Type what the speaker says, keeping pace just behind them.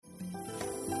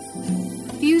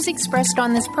views expressed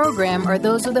on this program are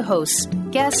those of the hosts,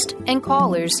 guests, and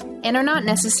callers, and are not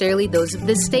necessarily those of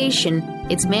this station,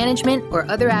 its management, or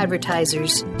other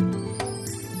advertisers.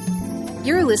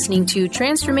 You're listening to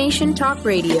Transformation Talk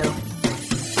Radio.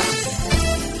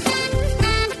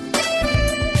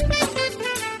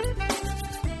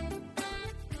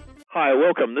 Hi,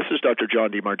 welcome. This is Dr.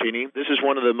 John DeMartini. This is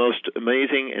one of the most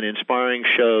amazing and inspiring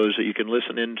shows that you can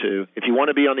listen into. If you want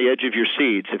to be on the edge of your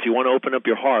seats, if you want to open up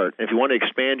your heart, if you want to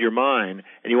expand your mind,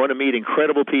 and you want to meet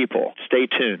incredible people, stay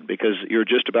tuned because you're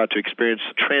just about to experience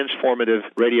a transformative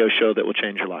radio show that will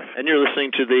change your life. And you're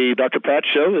listening to the Dr. Pat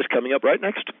Show that's coming up right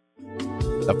next.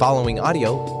 The following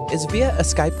audio is via a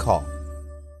Skype call.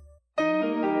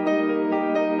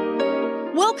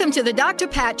 Welcome to the Dr.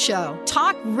 Pat Show.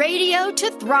 Talk radio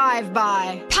to thrive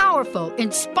by. Powerful,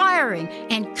 inspiring,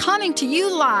 and coming to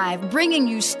you live, bringing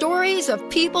you stories of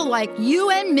people like you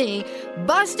and me,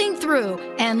 busting through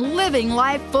and living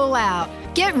life full out.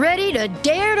 Get ready to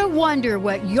dare to wonder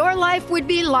what your life would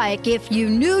be like if you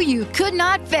knew you could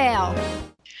not fail.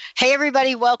 Hey,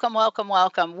 everybody. Welcome, welcome,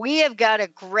 welcome. We have got a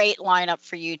great lineup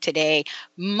for you today.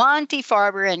 Monte,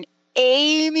 Farber, and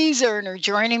Amy Zerner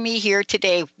joining me here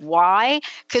today. Why?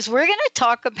 Because we're going to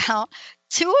talk about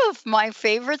two of my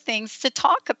favorite things to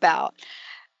talk about.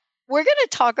 We're going to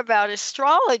talk about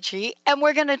astrology and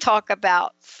we're going to talk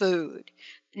about food.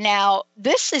 Now,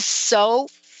 this is so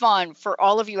fun for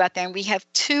all of you out there. And we have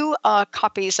two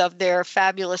copies of their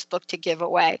fabulous book to give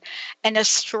away, an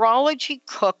Astrology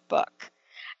Cookbook.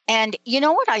 And you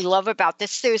know what I love about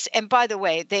this? And by the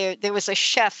way, there was a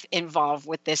chef involved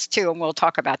with this too, and we'll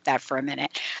talk about that for a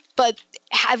minute. But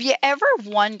have you ever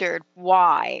wondered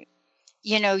why,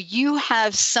 you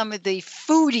have some of the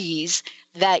foodies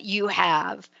that you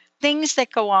have, things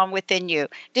that go on within you?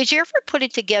 Did you ever put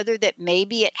it together that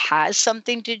maybe it has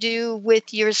something to do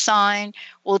with your sign?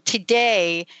 Well,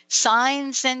 today,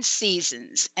 Signs and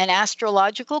Seasons, an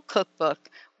astrological cookbook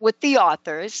with the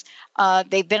authors.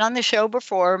 They've been on the show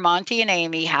before, Monte and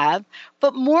Amy have.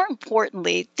 But more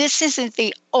importantly, this isn't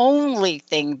the only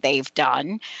thing they've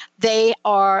done. They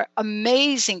are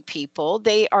amazing people.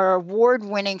 They are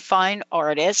award-winning fine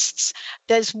artists,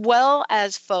 as well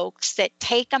as folks that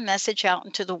take a message out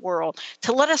into the world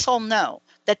to let us all know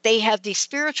that they have these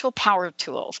spiritual power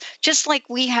tools, just like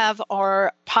we have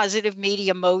our positive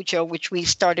media mojo, which we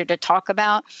started to talk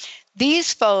about.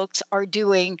 These folks are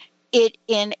doing it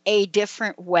in a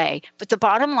different way. But the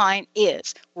bottom line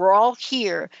is we're all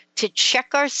here to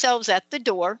check ourselves at the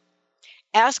door,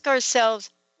 ask ourselves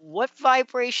what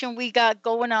vibration we got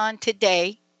going on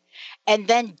today, and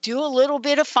then do a little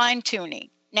bit of fine-tuning.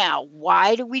 Now,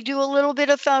 why do we do a little bit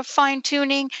of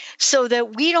fine-tuning? So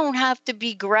that we don't have to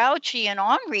be grouchy and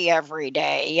ornery every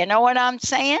day. You know what I'm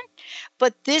saying?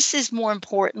 But this is more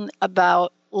important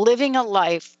about living a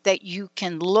life that you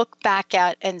can look back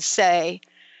at and say,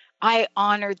 I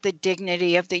honored the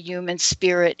dignity of the human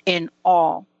spirit in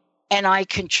all, and I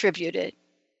contributed,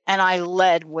 and I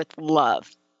led with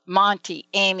love. Monte,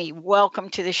 Amy, welcome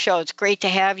to the show. It's great to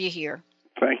have you here.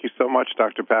 Thank you so much,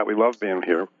 Dr. Pat. We love being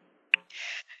here.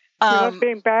 We love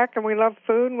being back, and we love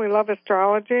food, and we love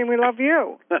astrology, and we love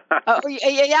you.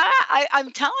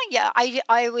 I'm telling you,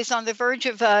 I was on the verge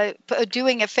of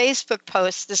doing a Facebook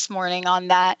post this morning on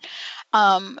that.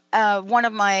 One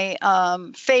of my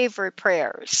favorite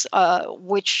prayers,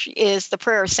 which is the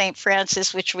prayer of St.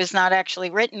 Francis, which was not actually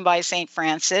written by St.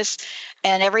 Francis.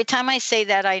 And every time I say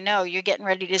that, I know you're getting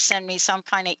ready to send me some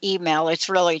kind of email. It's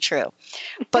really true.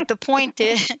 But the point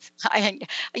is,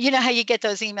 you know how you get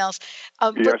those emails.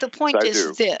 Yes, but the point is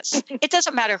do. this. It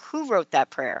doesn't matter who wrote that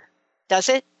prayer, does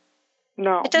it?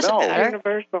 No. It doesn't matter. It's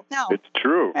universal. No. It's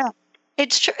true. Yeah.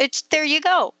 It's true. There you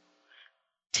go.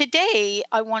 Today,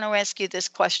 I want to ask you this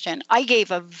question. I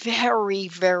gave a very,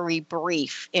 very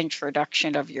brief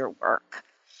introduction of your work.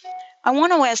 I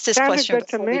want to ask this question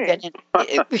before we get in.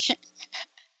 I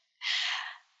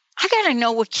got to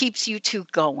know what keeps you two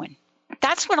going.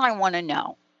 That's what I want to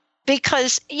know.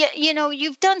 Because,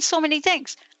 you've done so many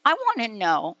things. I want to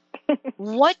know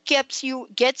what gets you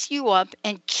up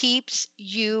and keeps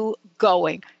you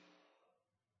going.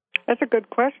 That's a good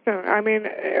question. I mean,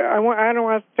 I don't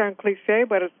want to sound cliche,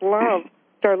 but it's love.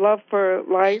 It's our love for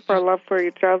life, our love for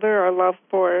each other, our love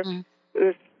for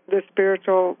the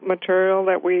spiritual material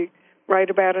that we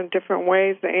write about in different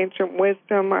ways, the ancient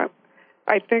wisdom.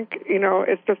 I think,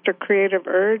 it's just a creative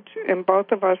urge in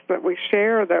both of us that we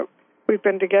share, that we've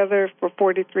been together for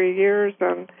 43 years,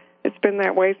 and it's been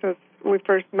that way since we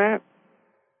first met.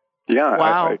 Yeah,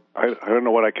 wow. I don't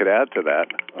know what I could add to that.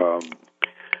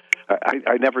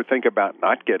 I never think about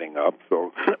not getting up,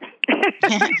 so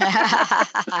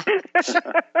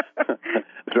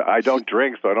I don't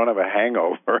drink, so I don't have a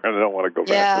hangover, and I don't want to go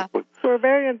back to sleep. We're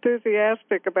very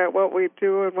enthusiastic about what we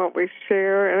do and what we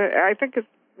share, and I think it's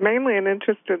mainly an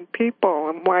interest in people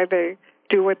and why they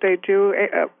do what they do.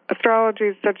 Astrology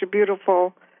is such a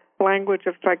beautiful language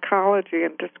of psychology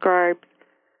and describes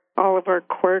all of our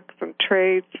quirks and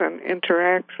traits and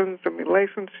interactions and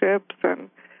relationships. And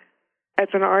as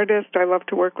an artist, I love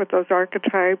to work with those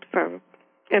archetypes. And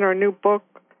in our new book,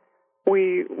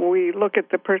 we look at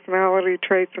the personality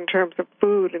traits in terms of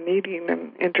food and eating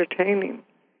and entertaining.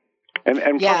 And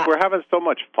plus, we're having so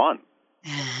much fun.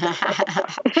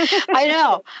 I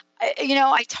know.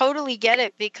 I totally get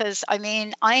it because, I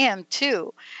am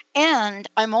too. And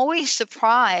I'm always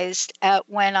surprised at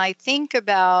when I think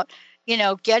about,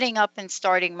 getting up and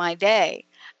starting my day.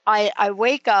 I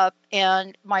wake up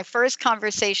and my first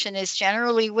conversation is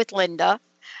generally with Linda.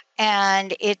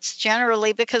 And it's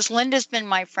generally because Linda's been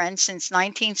my friend since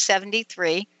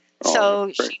 1973.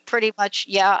 So she pretty much,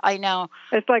 I know.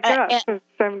 It's like us since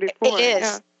 74. It is.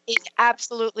 Yeah. It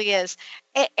absolutely is.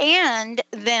 And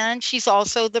then she's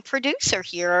also the producer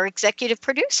here, our executive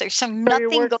producer. So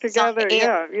nothing you work goes together. On the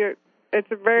air. It's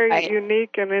a very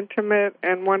unique and intimate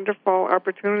and wonderful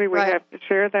opportunity we have to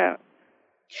share that.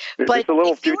 But it's a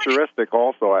little futuristic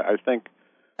also. I think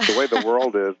the way the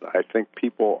world is, I think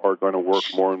people are going to work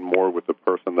more and more with the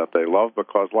person that they love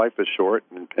because life is short.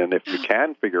 And if you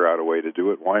can figure out a way to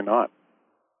do it, why not?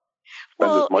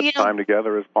 Spend as much time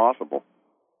together as possible.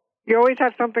 You always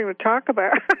have something to talk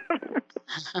about.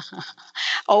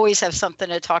 Always have something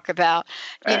to talk about.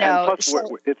 Plus,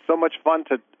 it's so much fun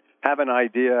to have an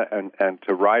idea and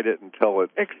to write it until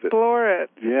it's... Explore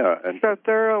it. Yeah. And so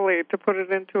thoroughly to put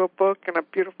it into a book and a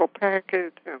beautiful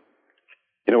package. And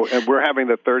we're having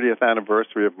the 30th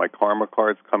anniversary of my Karma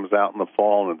Cards comes out in the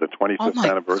fall and the 25th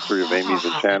anniversary of Amy's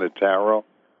Enchanted Tarot.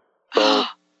 So,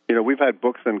 we've had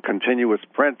books in continuous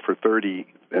print for 30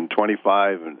 and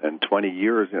 25 and 20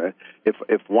 years.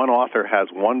 If one author has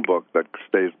one book that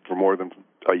stays for more than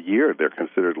a year, they're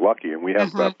considered lucky. And we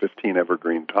have about 15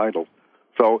 evergreen titles.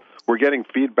 So we're getting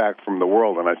feedback from the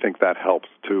world, and I think that helps,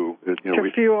 too.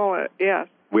 To fuel it, yes.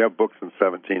 We have books in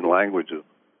 17 languages.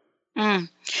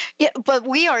 Yeah, but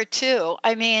we are, too.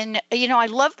 I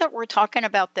love that we're talking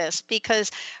about this because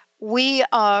we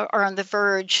are on the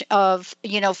verge of,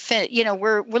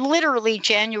 we're literally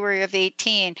January of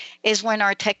 18 is when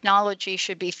our technology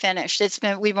should be finished.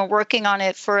 We've been working on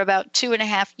it for about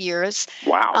 2.5 years.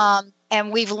 Wow.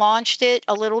 And we've launched it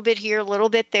a little bit here, a little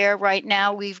bit there. Right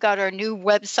now, we've got our new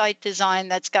website design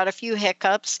that's got a few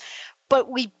hiccups, but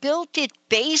we built it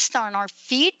based on our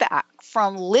feedback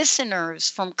from listeners,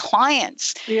 from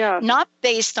clients, not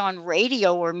based on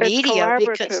radio or media. It's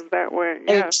collaborative that way.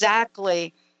 Yes.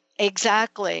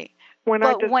 Exactly. When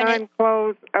I design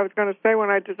clothes, I was going to say when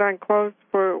I design clothes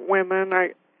for women,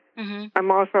 I'm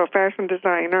also a fashion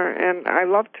designer, and I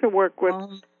love to work with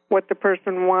what the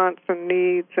person wants and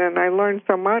needs, and I learn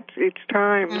so much each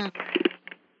time.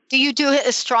 Do you do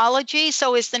astrology?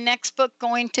 So is the next book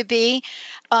going to be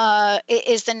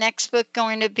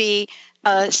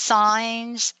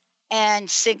signs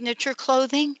and signature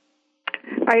clothing?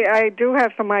 I do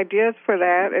have some ideas for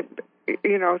that.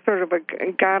 Sort of a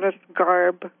goddess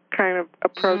garb kind of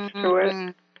approach to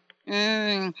it.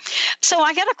 So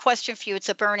I got a question for you. It's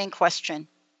a burning question.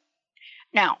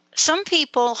 Now, some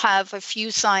people have a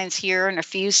few signs here and a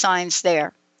few signs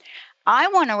there. I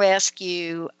want to ask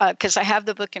you, because I have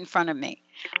the book in front of me,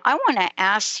 I want to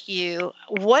ask you,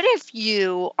 what if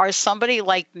you are somebody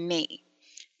like me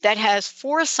that has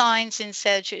 4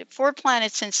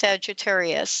 planets in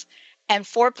Sagittarius and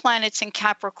 4 planets in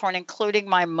Capricorn, including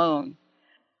my moon?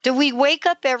 Do we wake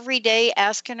up every day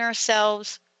asking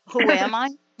ourselves, who am I?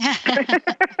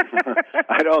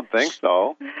 I don't think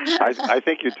so. I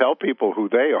think you tell people who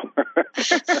they are.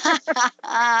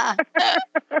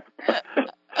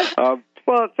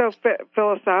 Well, it's so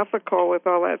philosophical with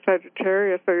all that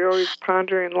Sagittarius. So you're always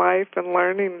pondering life and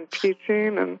learning and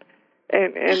teaching, and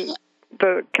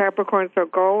the Capricorn's so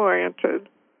goal-oriented.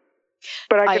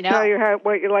 But I can tell you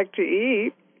what you like to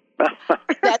eat.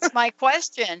 That's my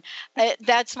question.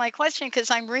 That's my question,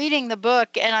 because I'm reading the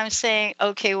book and I'm saying,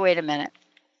 okay, wait a minute.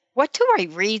 What do I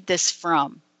read this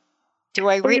from? Do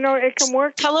I read? It can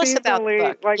work. Tell us about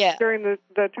the book. During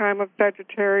the time of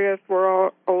Sagittarius, we're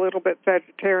all a little bit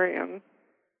Sagittarian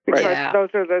because those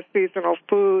are the seasonal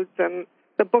foods, and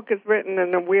the book is written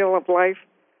in the Wheel of Life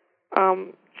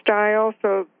style.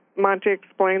 So Monte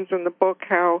explains in the book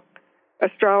how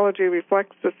astrology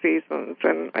reflects the seasons,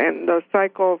 and those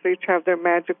cycles each have their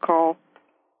magical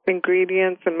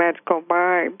ingredients and magical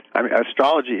vibes.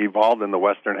 Astrology evolved in the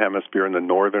Western Hemisphere in the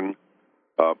northern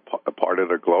part of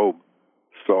the globe.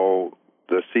 So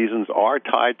the seasons are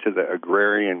tied to the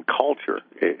agrarian culture.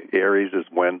 Aries is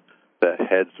when the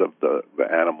heads of the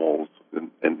animals and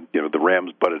the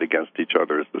rams butted against each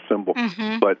other is the symbol.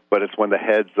 Mm-hmm. But it's when the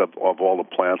heads of all the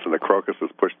plants and the crocuses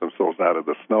push themselves out of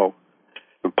the snow.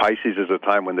 And Pisces is a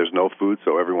time when there's no food,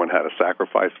 so everyone had a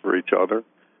sacrifice for each other.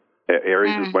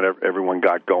 Aries is when everyone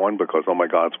got going because, oh my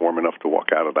God, it's warm enough to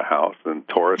walk out of the house. And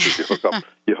Taurus is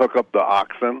you hook up the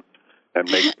oxen and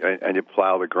you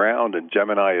plow the ground. And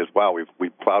Gemini is, wow, we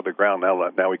plowed the ground,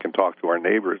 now we can talk to our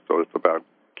neighbors. So it's about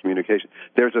communication.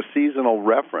 There's a seasonal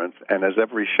reference, and as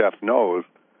every chef knows,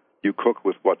 you cook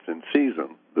with what's in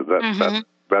season.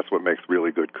 That's what makes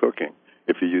really good cooking,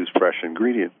 if you use fresh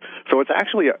ingredients. So it's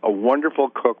actually a wonderful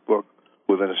cookbook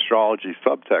with an astrology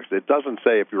subtext. It doesn't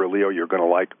say if you're a Leo, you're going to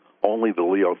like only the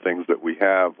Leo things that we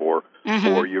have,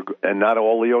 and not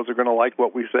all Leos are going to like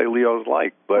what we say Leos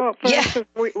like. But for instance,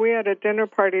 we had a dinner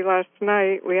party last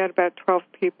night. We had about 12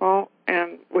 people,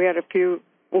 and we had a few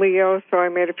Leos, so I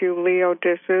made a few Leo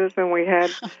dishes, and we had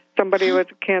somebody with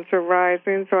Cancer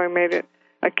rising, so I made it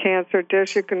a Cancer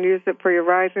dish. You can use it for your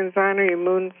rising sign or your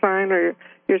moon sign or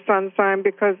your sun sign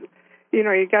because,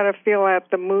 you got to feel out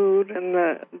the mood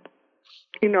and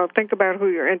think about who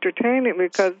you're entertaining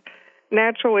because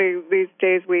naturally these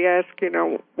days we ask,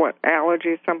 what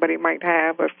allergies somebody might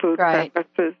have or food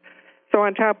preferences. So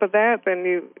on top of that, then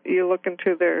you look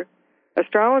into their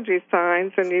astrology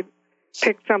signs and you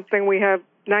pick something. We have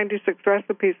 96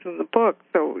 recipes in the book,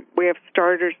 so we have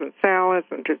starters and salads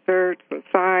and desserts and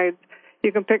sides.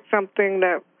 You can pick something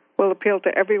that will appeal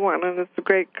to everyone, and it's a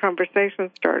great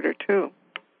conversation starter too.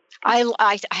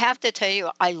 I have to tell you,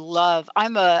 I love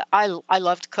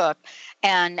to cook,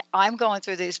 and I'm going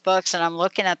through these books and I'm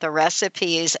looking at the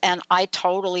recipes, and I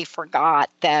totally forgot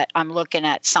that I'm looking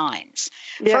at signs.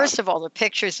 Yeah. First of all, the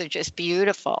pictures are just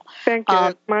beautiful. Thank you.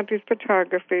 It's Monte's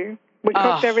photography. We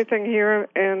cooked everything here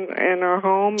in our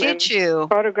home. Did you?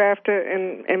 Photographed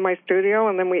it in my studio,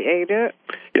 and then we ate it.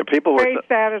 Yeah, people very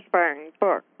satisfying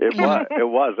book. It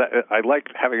was. I like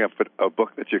having a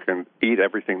book that you can eat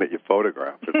everything that you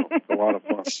photograph. It's a lot of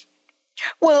fun.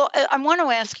 Well, I want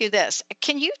to ask you this.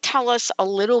 Can you tell us a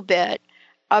little bit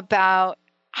about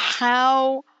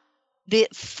how the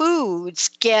foods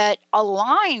get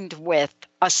aligned with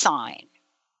a sign?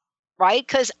 Right?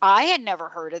 Because I had never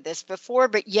heard of this before,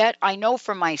 but yet I know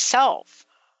for myself,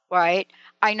 right?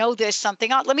 I know there's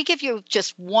something. Let me give you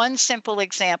just one simple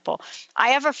example. I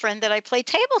have a friend that I play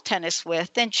table tennis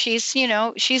with, and she's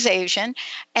Asian.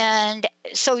 And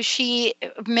so she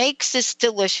makes this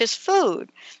delicious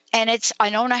food. And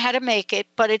I don't know how to make it,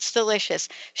 but it's delicious.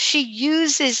 She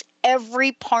uses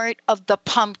every part of the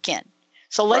pumpkin.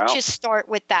 So let's just start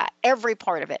with that, every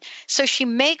part of it. So she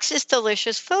makes this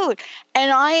delicious food, and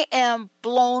I am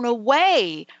blown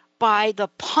away by the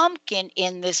pumpkin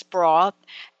in this broth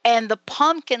and the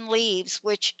pumpkin leaves,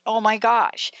 which, oh my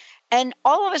gosh. And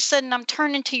all of a sudden I'm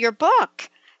turning to your book,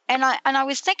 and I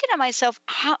was thinking to myself,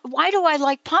 why do I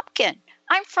like pumpkin?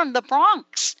 I'm from the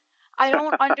Bronx. I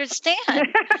don't understand.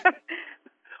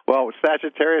 Well,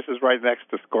 Sagittarius is right next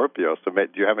to Scorpio, so do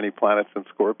you have any planets in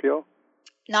Scorpio?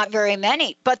 Not very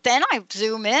many. But then I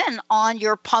zoom in on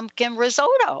your pumpkin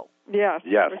risotto. Yes.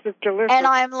 Which is delicious. And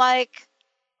I'm like,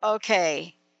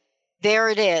 okay, there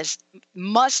it is.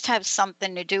 Must have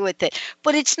something to do with it.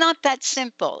 But it's not that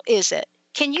simple, is it?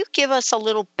 Can you give us a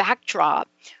little backdrop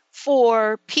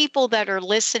for people that are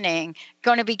listening,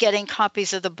 going to be getting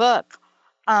copies of the book,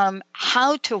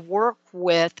 how to work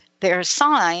with their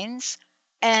signs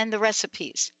and the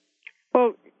recipes?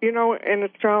 Well, in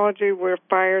astrology, we're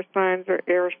fire signs or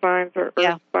air signs or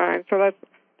earth signs. So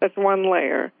that's one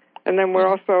layer. And then we're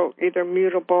also either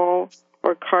mutable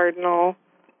or cardinal.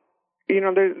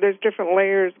 There's different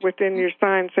layers within your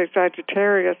sign. Say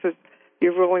Sagittarius is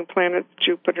your ruling planet,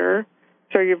 Jupiter.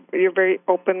 So you're very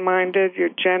open-minded. You're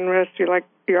generous.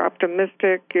 You're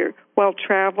optimistic. You're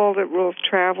well-traveled. It rules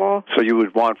travel. So you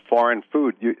would want foreign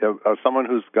food. Someone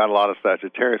who's got a lot of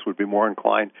Sagittarius would be more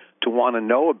inclined to want to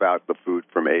know about the food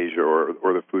from Asia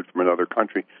or the food from another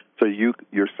country, so you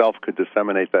yourself could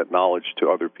disseminate that knowledge to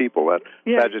other people.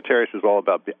 Sagittarius is all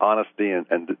about the honesty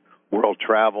and world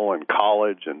travel and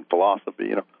college and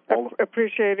philosophy.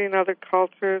 Appreciating other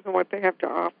cultures and what they have to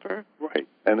offer. Right.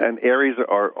 And Aries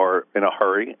are in a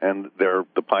hurry, and they're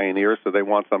the pioneers, so they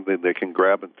want something they can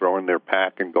grab and throw in their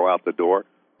pack and go out the door.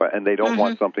 And they don't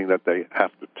want something that they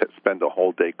have to spend a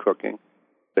whole day cooking.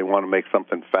 They want to make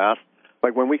something fast.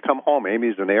 Like when we come home,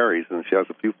 Amy's in Aries, and she has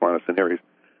a few planets in Aries.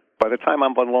 By the time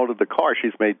I'm unloaded the car,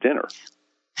 she's made dinner.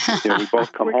 We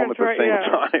both come home at the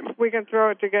same time. We can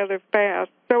throw it together fast.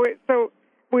 So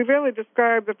we really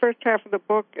describe the first half of the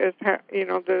book as how,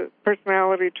 the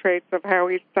personality traits of how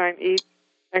each sign eats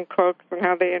and cooks and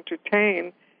how they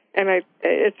entertain. And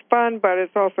it's fun, but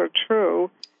it's also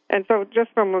true. And so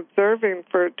just from observing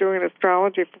for doing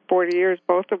astrology for 40 years,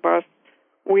 both of us,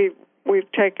 we've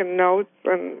taken notes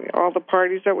on all the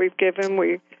parties that we've given.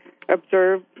 We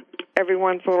observe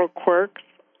everyone's little quirks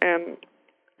and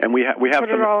we have put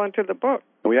it all into the book.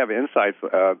 We have insights.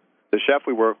 The chef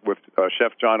we work with,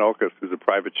 Chef John Okus, who's a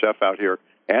private chef out here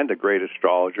and a great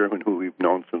astrologer who we've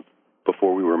known since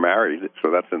before we were married, so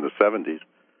that's in the 70s.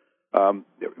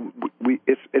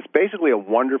 It's basically a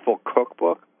wonderful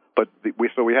cookbook, but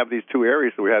we have these two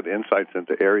areas. So we have insights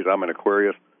into Aries. I'm an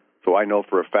Aquarius, so I know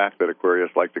for a fact that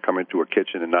Aquarius like to come into a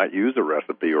kitchen and not use a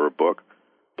recipe or a book.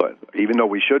 But even though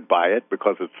we should buy it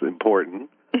because it's important,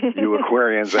 you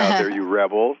Aquarians out there, you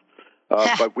rebels.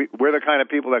 But we're the kind of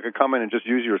people that could come in and just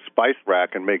use your spice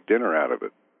rack and make dinner out of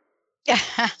it.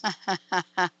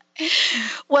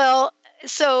 Well,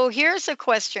 so here's a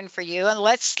question for you, and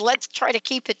let's try to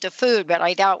keep it to food, but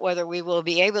I doubt whether we will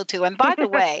be able to. And by the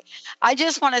way, I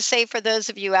just want to say for those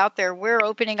of you out there, we're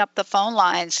opening up the phone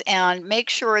lines, and make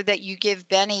sure that you give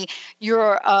Benny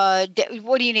your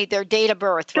what do you need? Their date of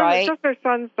birth, right? Just their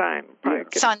sun sign.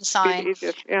 Sun sign.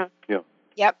 Yeah.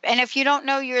 Yep. And if you don't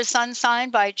know your sun sign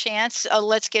by chance,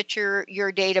 let's get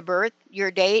your date of birth, your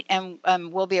date, and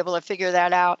we'll be able to figure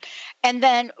that out. And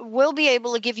then we'll be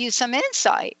able to give you some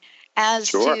insight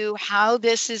as to how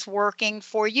this is working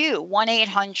for you.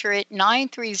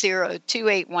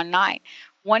 1-800-930-2819.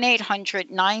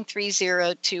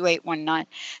 1-800-930-2819.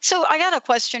 So I got a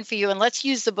question for you, and let's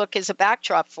use the book as a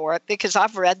backdrop for it because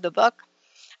I've read the book.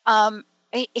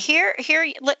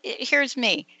 Here's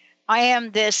me. I am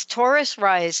this Taurus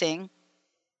rising,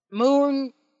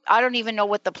 moon. I don't even know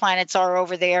what the planets are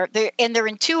over there. They're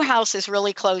in two houses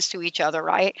really close to each other,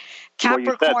 right?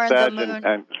 Capricorn, the moon.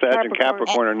 And Sag and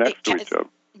Capricorn are next to each other.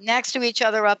 Next to each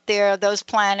other up there, those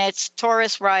planets,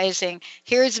 Taurus rising.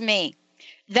 Here's me.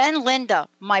 Then Linda,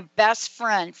 my best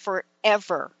friend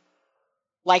forever,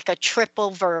 like a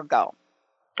triple Virgo.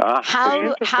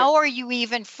 How are you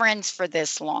even friends for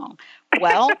this long?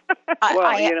 Well, you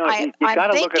got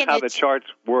to look at how the charts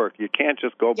work. You can't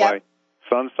just go by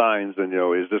sun signs and,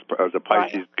 is this as a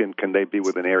Pisces, can they be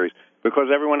with an Aries?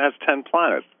 Because everyone has 10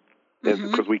 planets,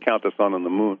 because we count the sun and the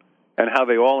moon, and how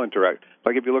they all interact.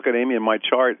 Like if you look at Amy and my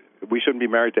chart, we shouldn't be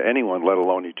married to anyone, let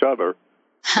alone each other,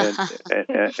 and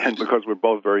because we're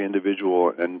both very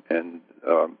individual,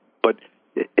 but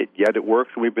yet it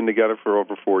works, and we've been together for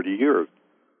over 40 years.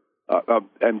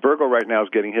 And Virgo right now is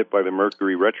getting hit by the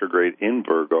Mercury retrograde in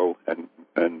Virgo, and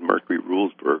Mercury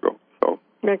rules Virgo. So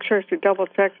make sure she double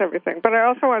checks everything. But I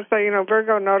also want to say,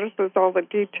 Virgo notices all the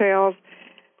details.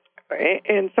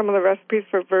 In some of the recipes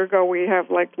for Virgo, we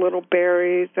have like little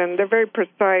berries, and they're very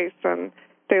precise, and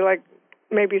they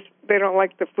maybe they don't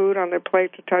like the food on their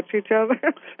plate to touch each other.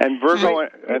 And Virgo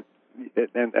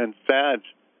and Sag.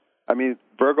 I mean,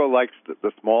 Virgo likes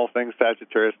the small things.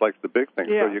 Sagittarius likes the big things.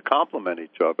 Yeah. So you complement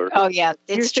each other. Oh, yeah,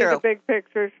 it's true. You see the big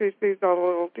picture. She sees all the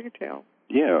little details.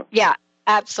 Yeah. Yeah,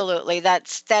 absolutely.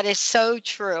 That is so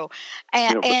true.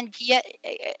 And yet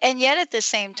at the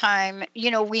same time,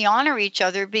 we honor each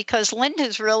other because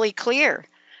Linda's really clear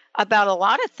about a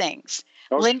lot of things.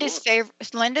 Oh, Linda's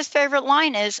favorite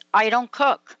line is, "I don't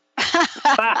cook."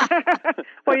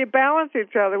 Well, you balance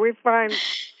each other. We find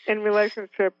in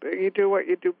relationship, you do what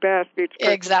you do best. Each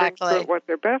person brings what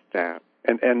they're best at.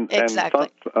 And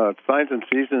Signs and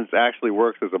Seasons actually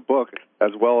works as a book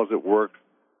as well as it works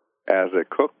as a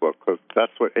cookbook, because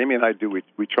that's what Amy and I do.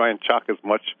 We try and chock as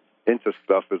much into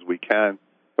stuff as we can.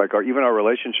 Like even our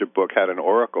relationship book had an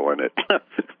oracle in it.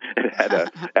 It had an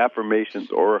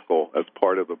affirmations oracle as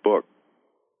part of the book.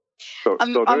 So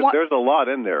there's a lot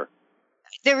in there.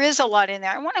 There is a lot in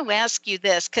there. I want to ask you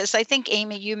this, because I think,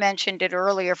 Amy, you mentioned it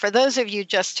earlier. For those of you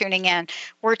just tuning in,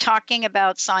 we're talking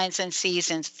about signs and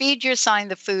seasons. Feed your sign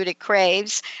the food it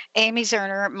craves. Amy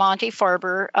Zerner, Monte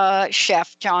Farber,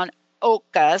 Chef John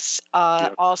Okus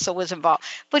also was involved.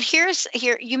 But here,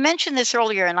 you mentioned this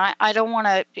earlier, and I don't want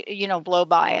to, blow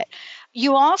by it.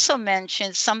 You also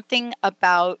mentioned something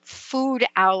about food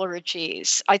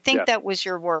allergies. I think that was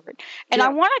your word. And I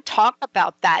want to talk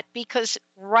about that because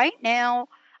right now,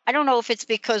 I don't know if it's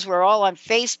because we're all on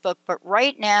Facebook, but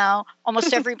right now,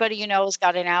 almost everybody has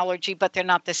got an allergy, but they're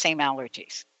not the same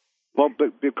allergies. Well,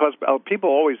 because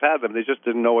people always had them. They just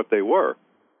didn't know what they were.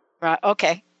 Right.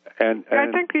 Okay. And I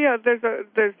think,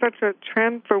 there's such a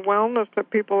trend for wellness that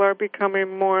people are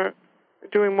becoming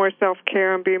doing more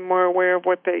self-care and being more aware of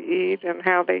what they eat and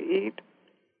how they eat.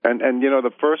 And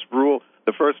the first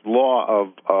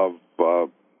law of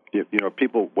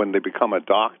people, when they become a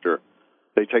doctor,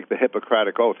 they take the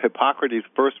Hippocratic Oath. Hippocrates'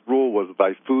 first rule was,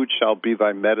 thy food shall be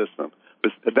thy medicine.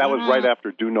 That was right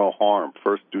after do no harm.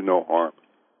 First, do no harm.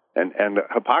 And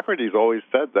Hippocrates always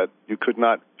said that you could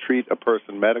not treat a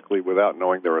person medically without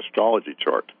knowing their astrology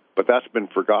chart. But that's been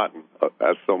forgotten,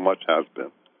 as so much has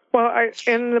been. Well,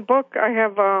 in the book, I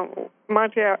have,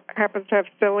 Monte happens to have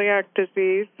celiac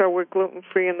disease, so we're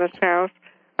gluten-free in this house.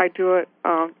 I do it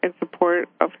in support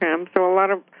of him. So a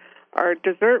lot of our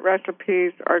dessert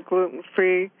recipes are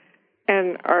gluten-free,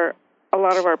 and a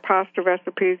lot of our pasta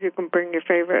recipes, you can bring your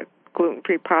favorite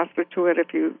gluten-free pasta to it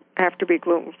if you have to be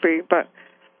gluten-free. But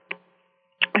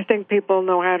I think people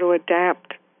know how to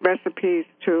adapt recipes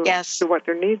to what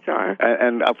their needs are.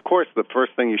 And of course, the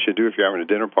first thing you should do if you're having a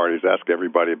dinner party is ask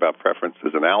everybody about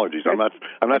preferences and allergies. I'm not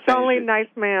it's saying only nice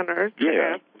manners.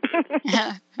 Yeah.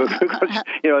 Because,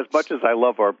 as much as I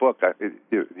love our book,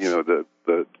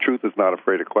 the truth is not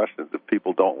afraid of questions. If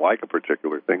people don't like a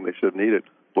particular thing, they shouldn't eat it,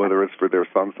 whether it's for their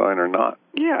sun sign or not.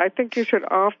 Yeah, I think you should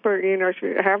offer,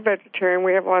 should have vegetarian.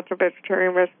 We have lots of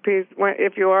vegetarian recipes.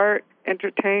 If you are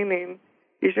entertaining,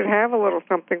 you should have a little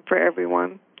something for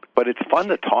everyone. But it's fun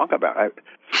to talk about.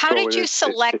 How did you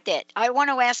select it? I want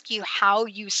to ask you how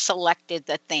you selected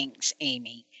the things,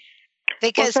 Amy.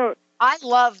 Because I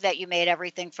love that you made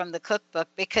everything from the cookbook,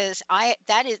 because do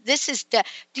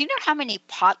you know how many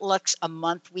potlucks a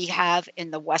month we have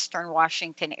in the Western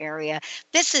Washington area?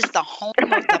 This is the home of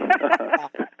the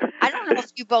I don't know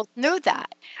if you both knew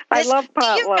that. I love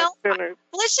potluck dinners.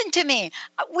 Listen to me.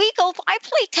 I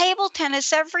play table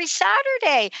tennis every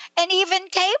Saturday, and even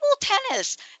table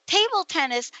tennis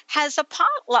has a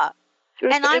potluck.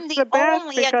 And I'm the best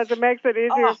only because it makes it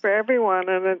easier for everyone,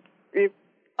 and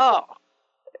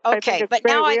okay, but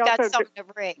now I've got something to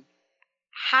bring.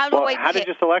 How did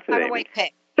you select it, Amy? How do I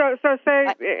pick? So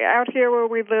say out here where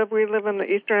we live in the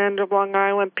eastern end of Long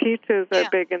Island, peaches are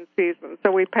big in season.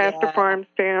 So we passed a farm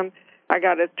stand. I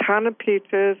got a ton of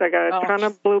peaches. I got a ton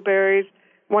of blueberries.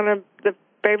 One of the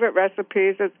favorite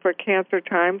recipes is for cancer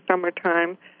time,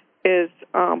 summertime, is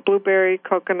blueberry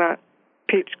coconut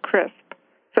peach crisp.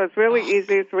 So it's really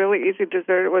easy. It's a really easy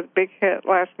dessert. It was a big hit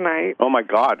last night. Oh, my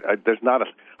God. I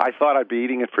thought I'd be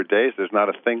eating it for days. There's not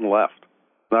a thing left.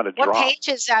 Not a drop. What page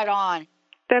is that on?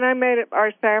 Then I made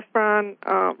our saffron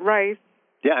rice.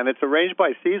 Yeah, and it's arranged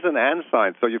by season and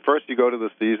sign. So you go to the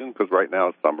season, because right now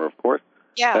it's summer, of course.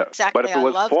 Yeah, exactly. But if it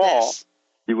was fall, this.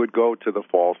 You would go to the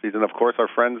fall season. Of course, our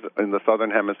friends in the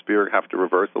southern hemisphere have to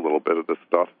reverse a little bit of this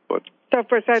stuff. So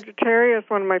for Sagittarius,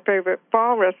 one of my favorite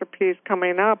fall recipes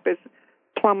coming up is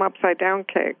plum upside-down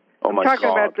cake. I'm talking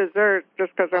about dessert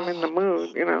just because I'm in the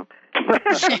mood,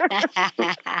 because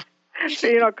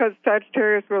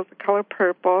Sagittarius rules the color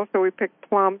purple, so we picked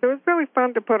plums. It was really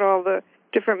fun to put all the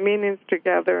different meanings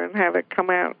together and have it come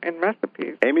out in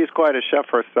recipes. Amy's quite a chef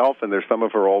herself, and there's some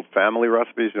of her old family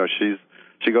recipes.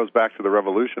 She goes back to the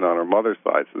Revolution on her mother's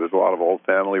side, so there's a lot of old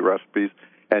family recipes.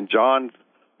 And John's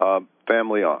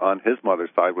family on his mother's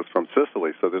side was from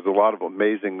Sicily, so there's a lot of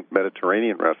amazing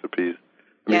Mediterranean recipes.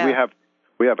 I mean,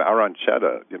 we have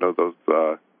arancetta,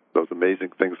 those amazing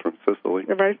things from Sicily.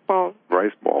 The rice balls.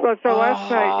 Well, so last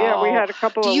night, we had a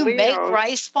couple of Do you Leos. make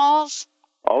rice balls?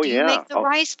 Oh, Do you make the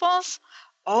rice balls?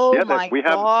 Oh, yeah, my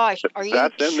gosh. Are you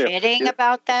kidding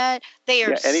about that? They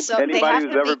are anybody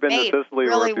who's ever been to Sicily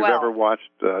or if you've ever watched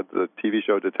the TV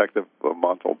show Detective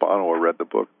Montalbano or read the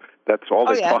book, that's all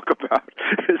they talk about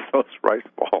is those rice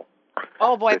balls.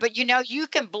 Oh, boy, but you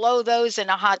can blow those in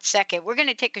a hot second. We're going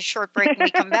to take a short break when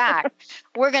we come back.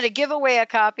 We're going to give away a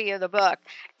copy of the book,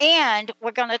 and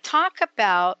we're going to talk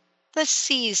about the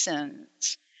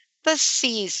seasons. The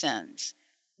seasons.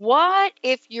 What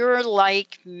if you're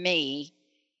like me,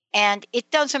 and it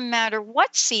doesn't matter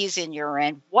what season you're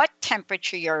in, what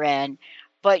temperature you're in,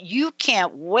 but you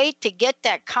can't wait to get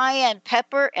that cayenne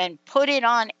pepper and put it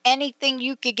on anything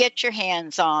you could get your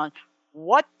hands on.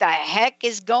 What the heck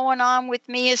is going on with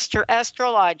me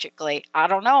astrologically? I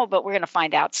don't know, but we're going to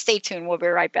find out. Stay tuned. We'll be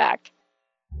right back.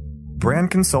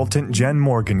 Brand consultant Jen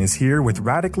Morgan is here with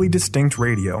Radically Distinct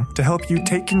Radio to help you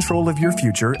take control of your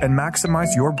future and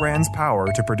maximize your brand's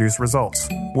power to produce results.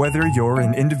 Whether you're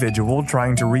an individual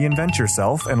trying to reinvent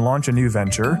yourself and launch a new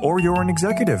venture, or you're an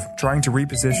executive trying to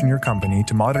reposition your company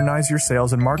to modernize your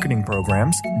sales and marketing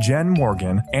programs, Jen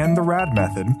Morgan and the RAD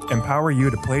Method empower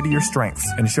you to play to your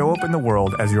strengths and show up in the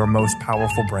world as your most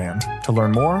powerful brand. To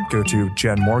learn more, go to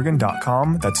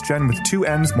jenmorgan.com. That's Jen with 2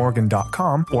 N's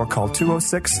Morgan.com, or call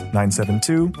 206-972-5366.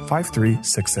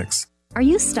 Are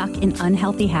you stuck in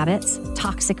unhealthy habits,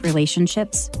 toxic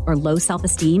relationships, or low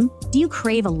self-esteem? Do you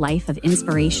crave a life of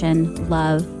inspiration,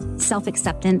 love,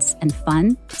 self-acceptance, and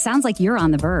fun? Sounds like you're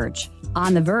on the verge.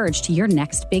 On the verge to your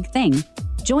next big thing.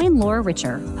 Join Laura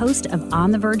Richer, host of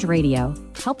On the Verge Radio,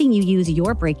 helping you use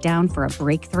your breakdown for a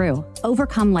breakthrough,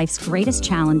 overcome life's greatest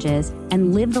challenges,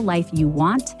 and live the life you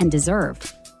want and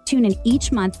deserve. Tune in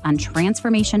each month on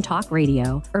Transformation Talk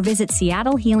Radio or visit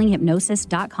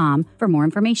SeattleHealingHypnosis.com for more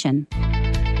information.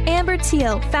 Amber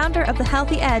Teal, founder of The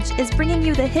Healthy Edge, is bringing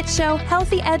you the hit show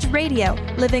Healthy Edge Radio,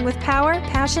 living with power,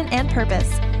 passion, and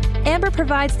purpose. Amber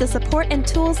provides the support and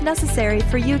tools necessary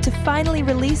for you to finally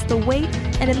release the weight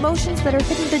and emotions that are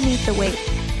hidden beneath the weight.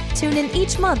 Tune in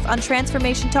each month on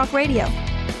Transformation Talk Radio.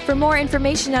 For more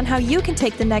information on how you can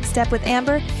take the next step with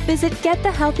Amber, visit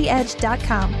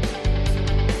getthehealthyedge.com.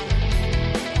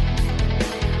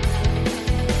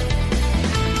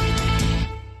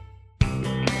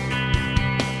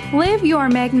 Live your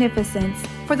magnificence,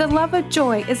 for the love of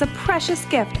joy is a precious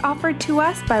gift offered to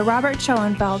us by Robert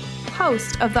Schoenfeld,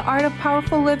 host of the Art of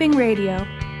Powerful Living Radio.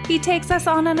 He takes us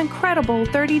on an incredible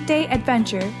 30-day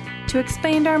adventure to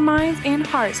expand our minds and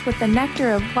hearts with the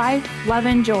nectar of life, love,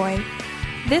 and joy.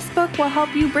 This book will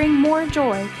help you bring more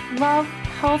joy, love,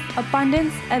 health,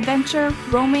 abundance, adventure,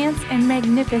 romance, and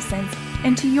magnificence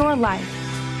into your life.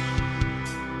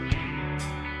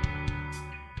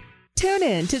 Tune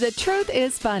in to The Truth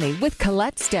is Funny with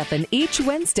Colette Steffen each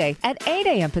Wednesday at 8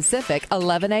 a.m. Pacific,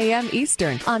 11 a.m.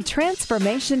 Eastern on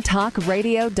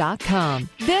TransformationTalkRadio.com.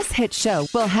 This hit show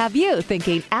will have you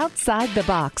thinking outside the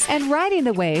box and riding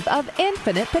the wave of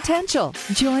infinite potential.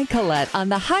 Join Colette on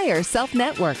the Higher Self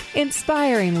Network,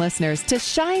 inspiring listeners to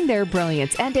shine their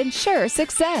brilliance and ensure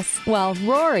success while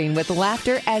roaring with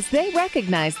laughter as they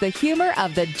recognize the humor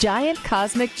of the giant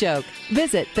cosmic joke.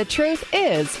 Visit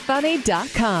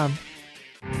thetruthисfunny.com.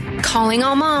 Calling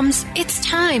all moms, it's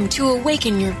time to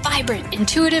awaken your vibrant,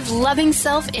 intuitive, loving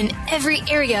self in every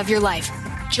area of your life.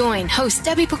 Join host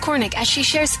Debbie Pokornik as she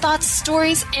shares thoughts,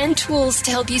 stories, and tools to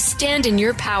help you stand in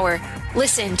your power.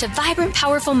 Listen to Vibrant,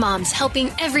 Powerful Moms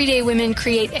helping everyday women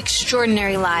create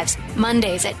extraordinary lives.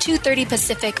 Mondays at 2:30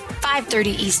 Pacific,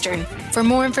 5:30 Eastern. For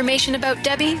more information about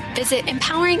Debbie, visit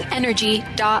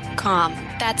empoweringenergy.com.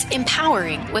 That's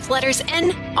empowering with letters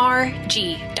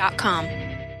NRG.com.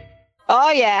 Oh,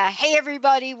 yeah. Hey,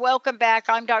 everybody. Welcome back.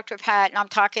 I'm Dr. Pat, and I'm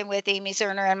talking with Amy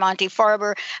Zerner and Monte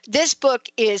Farber. This book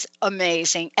is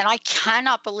amazing, and I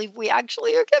cannot believe we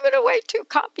actually are giving away 2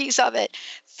 copies of it.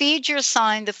 Feed Your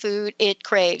Sign the Food It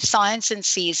Craves, Signs and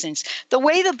Seasons. The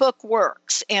way the book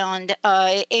works, and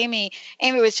Amy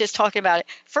was just talking about it.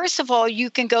 First of all, you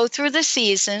can go through the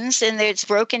seasons, and it's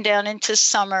broken down into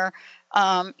summer,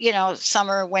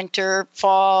 summer, winter,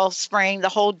 fall, spring, the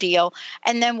whole deal.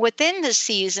 And then within the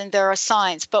season, there are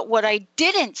signs. But what I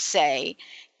didn't say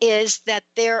is that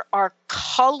there are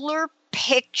color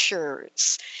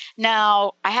pictures.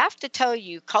 Now, I have to tell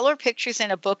you, color pictures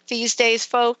in a book these days,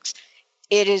 folks,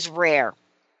 it is rare.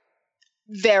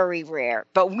 Very rare.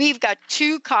 But we've got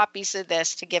 2 copies of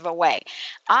this to give away.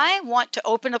 I want to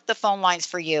open up the phone lines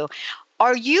for you.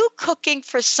 Are you cooking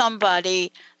for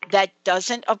somebody that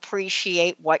doesn't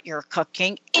appreciate what you're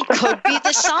cooking? It could be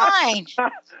the sign.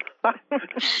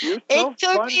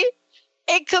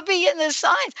 It could be in the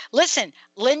signs. Listen,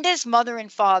 Linda's mother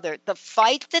and father, the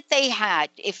fight that they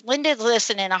had, if Linda's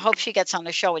listening, I hope she gets on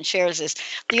the show and shares this.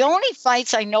 The only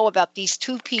fights I know about these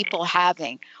 2 people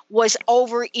having was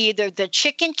over either the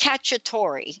chicken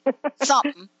cacciatore,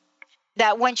 something,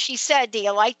 that when she said, do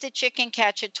you like the chicken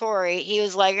cacciatore? He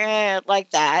was like, like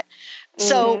that. Mm-hmm.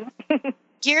 So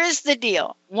here's the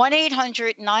deal.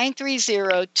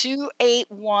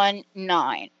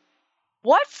 1-800-930-2819.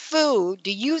 What food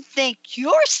do you think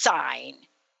your sign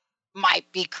might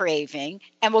be craving?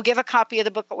 And we'll give a copy of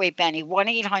the book away, Benny.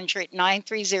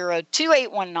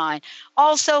 1-800-930-2819.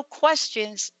 Also,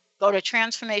 questions, go to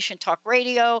Transformation Talk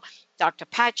Radio, Dr.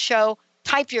 Pat Show.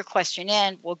 Type your question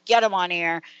in. We'll get them on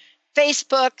air.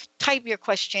 Facebook, type your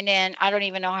question in. I don't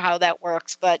even know how that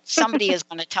works, but somebody is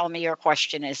going to tell me your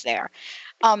question is there.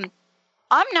 I'm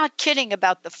not kidding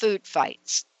about the food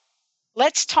fights.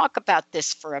 Let's talk about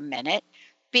this for a minute,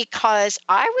 because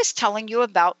I was telling you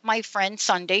about my friend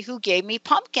Sunday who gave me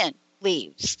pumpkin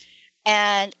leaves.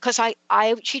 And because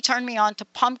she turned me on to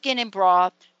pumpkin and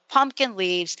broth, pumpkin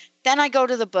leaves. Then I go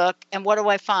to the book, and what do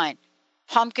I find?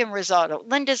 Pumpkin risotto.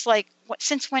 Linda's like,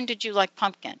 since when did you like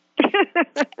pumpkin?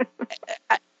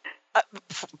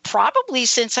 Probably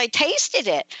since I tasted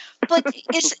it. But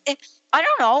I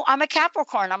don't know. I'm a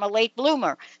Capricorn. I'm a late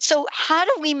bloomer. So how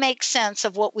do we make sense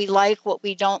of what we like, what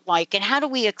we don't like? And how do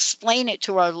we explain it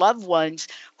to our loved ones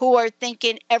who are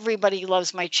thinking everybody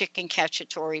loves my chicken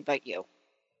cacciatore but you?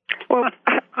 Well,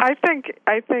 I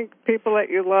think people that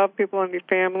you love, people in your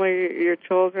family, your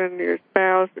children, your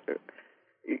spouse,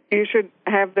 you should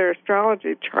have their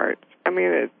astrology charts. I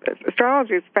mean,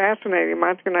 astrology is fascinating.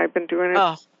 Monte and I have been doing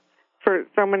it for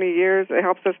so many years. It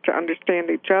helps us to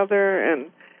understand each other and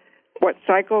what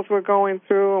cycles we're going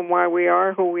through and why we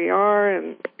are who we are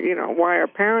and, you know, why our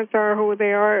parents are who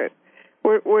they are.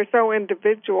 We're so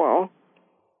individual,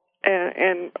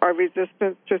 and our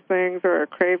resistance to things or our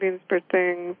cravings for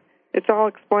things, it's all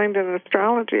explained in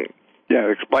astrology. Yeah,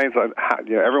 it explains how.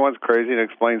 Yeah, everyone's crazy and it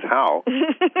explains how.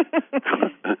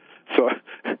 So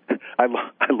I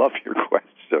love your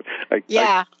question.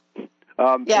 Yeah.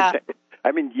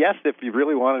 I mean, yes, if you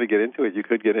really wanted to get into it, you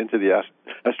could get into the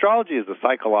astrology is a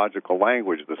psychological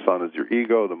language. The sun is your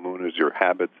ego, the moon is your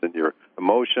habits and your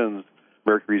emotions,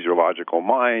 Mercury is your logical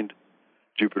mind,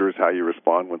 Jupiter is how you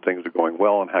respond when things are going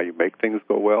well and how you make things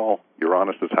go well,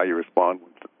 Uranus is how you respond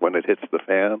when it hits the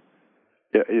fan.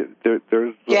 Yeah,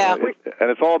 and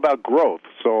it's all about growth.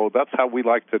 So that's how we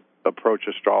like to approach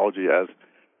astrology, as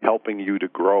helping you to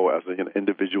grow as an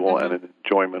individual and an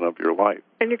enjoyment of your life.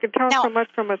 And you can tell so much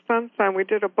from a sun sign. We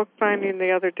did a book signing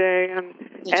the other day and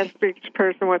asked each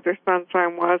person what their sun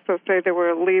sign was. So say they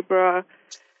were a Libra,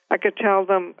 I could tell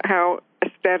them how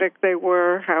aesthetic they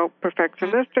were, how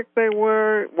perfectionistic they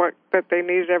were, that they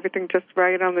needed everything just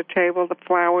right on the table, the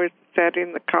flowers, the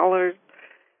setting, the colors,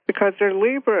 because they're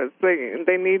Libras.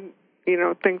 They need, you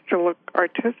know, things to look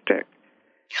artistic.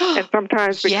 And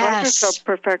sometimes because they're so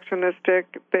perfectionistic,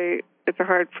 it's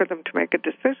hard for them to make a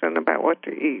decision about what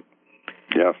to eat.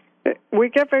 Yes. We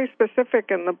get very specific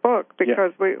in the book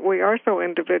because we are so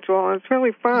individual, and it's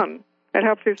really fun. It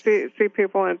helps you see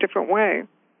people in a different way.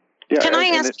 Yeah, Can I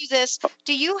ask you this?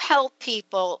 Do you help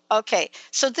people? Okay,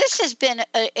 so this has been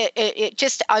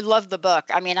I love the book.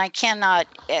 I mean, I cannot.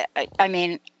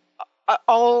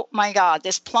 Oh my God,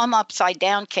 this plum upside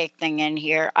down cake thing in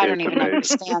here. I don't even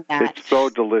understand that. It's so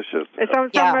delicious.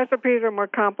 Some recipes are more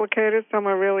complicated, some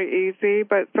are really easy,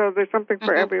 but so there's something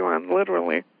for everyone,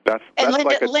 literally. That's Linda,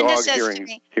 like a Linda dog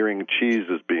hearing cheese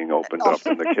is being opened up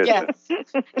in the kitchen.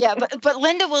 But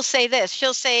Linda will say this.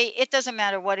 She'll say, it doesn't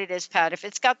matter what it is, Pat. If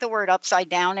it's got the word upside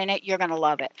down in it, you're going to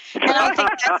love it. And I think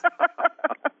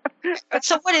that's...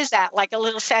 So what is that, like a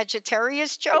little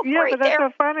Sagittarius joke right but that's there?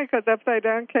 so funny because upside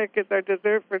down cake is our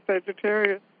dessert for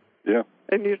Sagittarius. Yeah.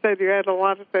 And you said you had a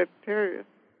lot of Sagittarius.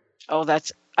 Oh,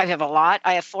 I have a lot.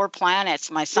 I have 4 planets.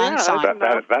 My sun sign.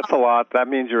 That's a lot. That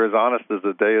means you're as honest as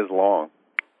the day is long.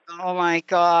 Oh, my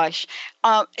gosh.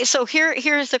 So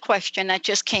here's the question that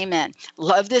just came in.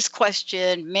 Love this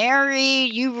question. Mary,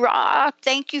 you rock.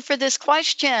 Thank you for this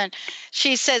question.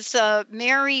 She says,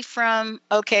 Mary from,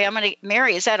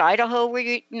 Mary, is that Idaho?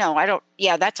 No, I don't.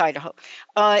 Yeah, that's Idaho.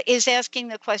 Is asking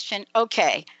the question,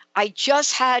 okay, I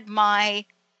just had my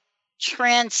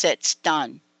transits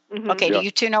done. Mm-hmm. Okay, do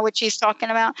you two know what she's talking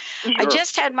about? Sure. I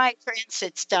just had my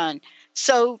transits done.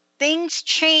 So things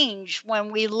change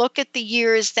when we look at the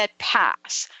years that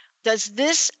pass. Does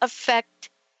this affect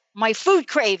my food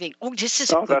craving? Oh, this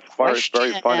is a good question.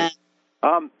 Very funny.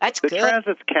 That's the good.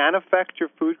 Transits can affect your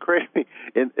food craving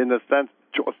in the sense,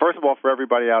 first of all, for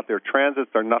everybody out there,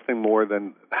 transits are nothing more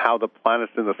than how the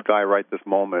planets in the sky right this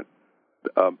moment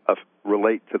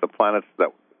relate to the planets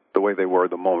the way they were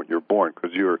the moment you're born,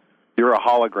 because you're a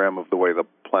hologram of the way the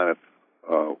planets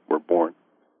were born.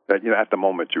 At the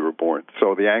moment you were born.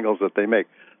 So the angles that they make.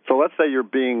 So let's say your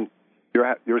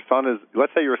sun is,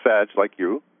 let's say you're a Sag like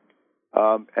you,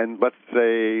 and let's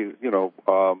say,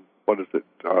 what is it?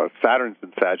 Saturn's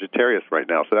in Sagittarius right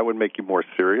now. So that would make you more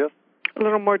serious. A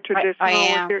little more traditional I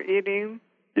am. with your eating.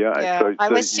 Yeah. So I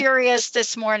was serious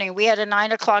this morning. We had a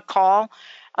 9 o'clock call.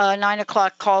 9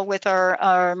 o'clock call with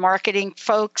our marketing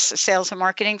folks, sales and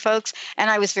marketing folks, and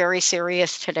I was very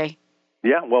serious today.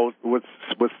 Yeah, well, with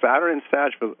Saturn and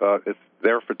Sag, it's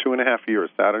there for 2.5 years.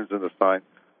 Saturn's in the sign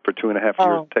for 2.5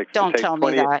 years. Don't tell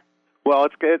me that. Well,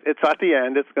 it's at the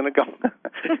end. It's going to go.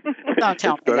 Don't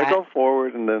tell me that. It's going to go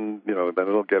forward, and then then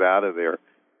it'll get out of there,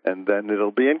 and then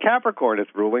it'll be in Capricorn. It's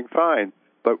ruling sign.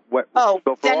 But so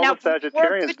for all the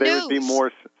Sagittarians, they would be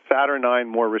more Saturnine,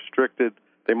 more restricted.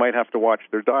 They might have to watch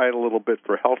their diet a little bit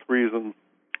for health reasons.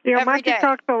 Yeah, Monte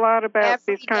talks a lot about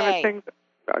these kind of things.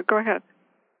 Go ahead.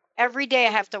 Every day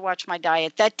I have to watch my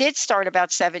diet. That did start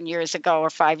about 7 years ago or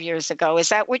 5 years ago. Is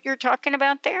that what you're talking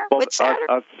about there? Well, with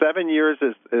Saturn? 7 years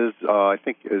is I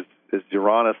think is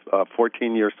Uranus.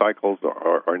 14-year cycles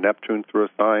are Neptune through a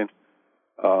sign.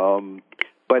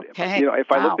 But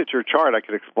if I looked at your chart, I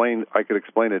could explain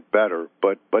it better.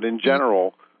 But in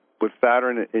general, with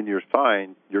Saturn in your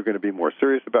sign, you're going to be more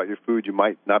serious about your food. You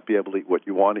might not be able to eat what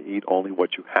you want to eat, only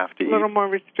what you have to eat. A little more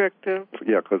restrictive.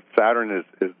 Yeah, because Saturn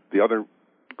is the other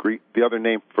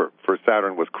name for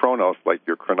Saturn was Chronos, like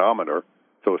your chronometer.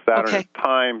 So Saturn is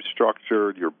time,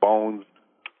 structure, your bones.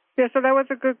 Yeah, so that was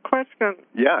a good question.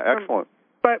 Yeah, excellent.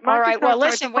 But all right, well,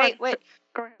 listen, wait.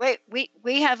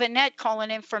 We have Annette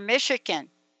calling in from Michigan,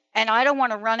 and I don't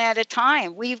want to run out of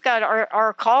time. We've got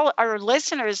our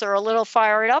listeners are a little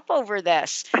fired up over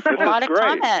this. A lot of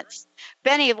comments.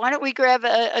 Benny, why don't we grab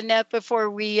Annette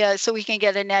before so we can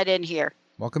get Annette in here?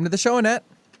 Welcome to the show, Annette.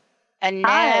 Annette,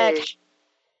 Hi.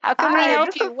 how can we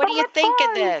help you? What do you think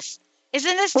of this?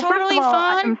 Isn't this totally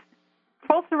fun?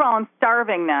 First of all, I'm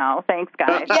starving now. Thanks,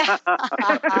 guys. Yeah.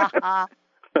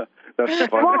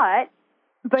 That's funny.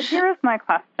 But here's my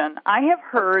question. I have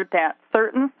heard that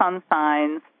certain sun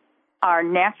signs are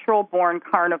natural-born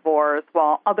carnivores,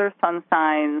 while other sun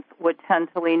signs would tend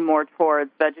to lean more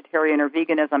towards vegetarian or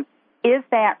veganism. Is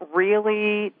that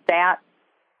really that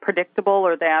predictable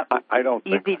or that I don't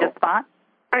easy so. to spot?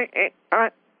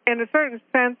 In a certain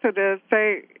sense, it is.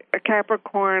 Say a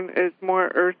Capricorn is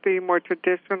more earthy, more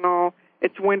traditional.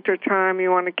 It's winter time.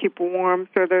 You want to keep warm,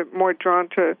 so they're more drawn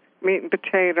to meat and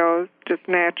potatoes just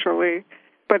naturally.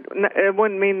 But it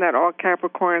wouldn't mean that all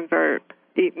Capricorns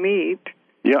eat meat.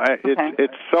 Yeah,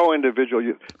 it's so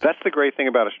individual. That's the great thing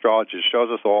about astrology. It shows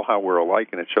us all how we're alike,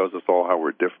 and it shows us all how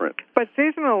we're different. But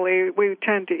seasonally, we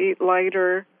tend to eat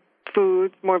lighter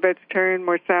foods, more vegetarian,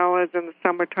 more salads in the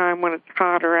summertime when it's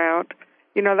hotter out.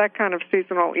 That kind of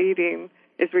seasonal eating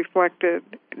is reflected,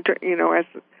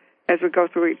 as we go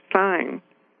through each sign.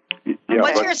 Yeah,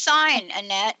 what's your sign,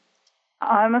 Annette?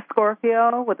 I'm a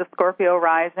Scorpio with a Scorpio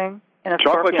rising. And a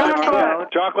chocolate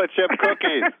chip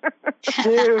cookies.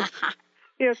 Dude.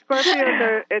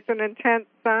 Scorpios it's an intense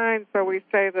sign, so we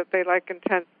say that they like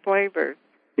intense flavors.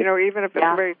 Even if it's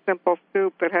a very simple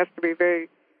soup, it has to be very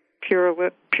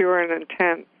pure and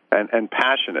intense. And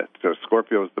passionate. So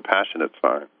Scorpio is the passionate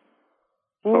sign.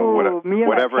 So Ooh,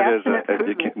 whatever it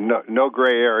is, no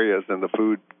gray areas in the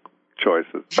food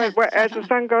choices. But as the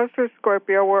sun goes through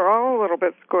Scorpio, we're all a little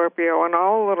bit Scorpio and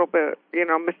all a little bit,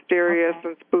 mysterious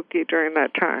and spooky during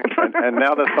that time. and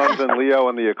now the sun's in Leo,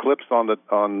 and the eclipse on the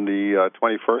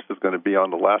 21st is going to be on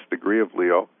the last degree of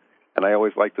Leo. And I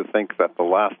always like to think that the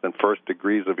last and first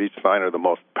degrees of each sign are the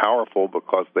most powerful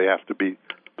because they have to be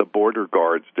the border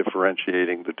guards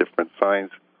differentiating the different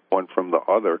signs one from the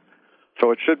other.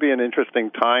 So it should be an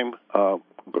interesting time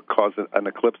because an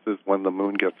eclipse is when the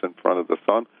moon gets in front of the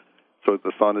sun. So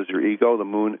the sun is your ego, the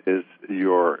moon is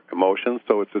your emotions.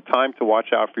 So it's a time to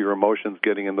watch out for your emotions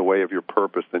getting in the way of your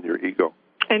purpose and your ego.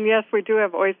 And yes, we do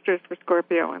have oysters for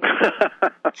Scorpio in it.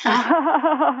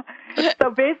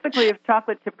 So basically, if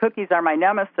chocolate chip cookies are my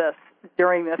nemesis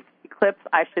during this eclipse,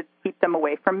 I should keep them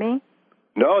away from me?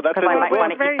 No, that's I might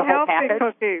want to very eat the whole healthy package.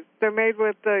 Cookies. They're made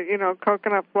with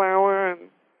coconut flour and.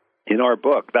 In our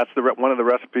book, that's one of the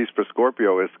recipes for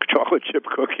Scorpio is chocolate chip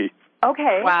cookies.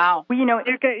 Okay. Wow. Well, you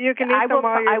can eat them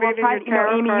while you're reading your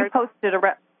tarot Amy, cards.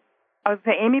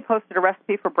 Amy posted a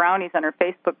recipe for brownies on her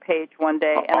Facebook page one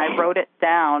day, and I wrote it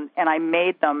down, and I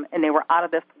made them, and they were out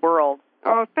of this world.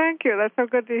 Oh, thank you. That's so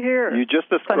good to hear. You just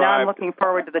described. So now I'm looking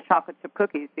forward to the chocolate chip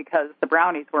cookies because the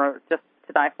brownies were just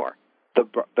to die for.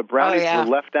 The brownies were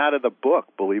left out of the book,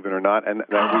 believe it or not, and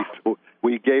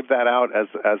we gave that out as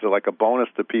a bonus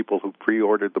to people who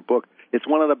pre-ordered the book. It's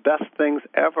one of the best things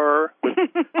ever.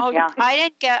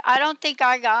 I don't think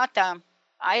I got them.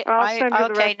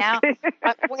 Okay, now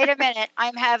wait a minute.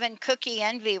 I'm having cookie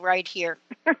envy right here.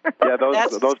 Yeah,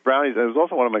 those brownies. It was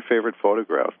also one of my favorite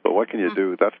photographs. But what can you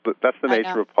do? That's the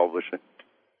nature of publishing.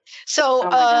 So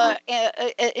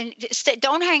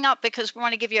don't hang up because we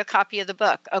want to give you a copy of the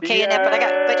book. Okay,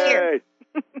 Annette, but here.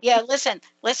 Yeah, listen,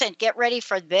 get ready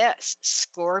for this.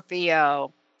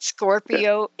 Scorpio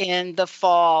in the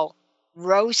fall,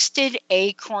 roasted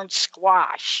acorn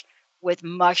squash with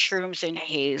mushrooms and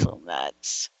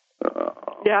hazelnuts.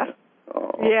 Yes.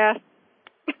 Yes.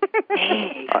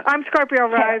 I'm Scorpio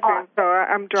rising, so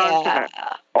I'm drawn to that.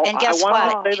 And guess I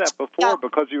wanted what? to say that before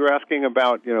because you were asking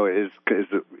about, is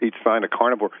each sign a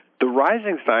carnivore. The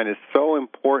rising sign is so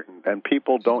important, and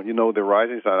people don't, their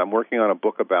rising sign. I'm working on a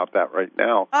book about that right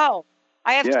now. Oh,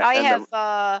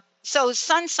 so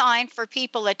sun sign, for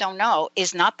people that don't know,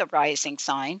 is not the rising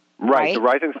sign. Right. The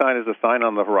rising sign is a sign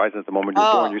on the horizon at the moment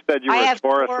you're born. You said you were a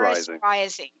Taurus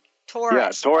rising.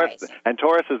 Taurus. Rising. And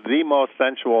Taurus is the most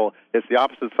sensual. It's the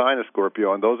opposite sign of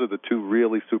Scorpio, and those are the two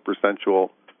really super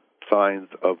sensual signs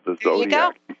of the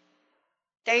zodiac.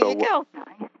 There you go.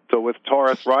 So with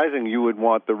Taurus rising, you would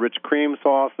want the rich cream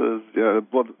sauces.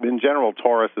 Well, in general,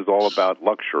 Taurus is all about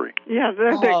luxury. Yeah,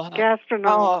 they're the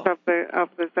gastronomes of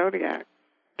the zodiac.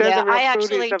 Yeah, I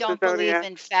actually don't believe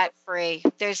in fat-free.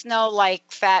 There's no, like,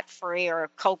 fat-free or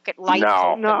light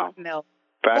coconut milk.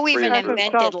 Who even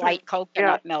invented light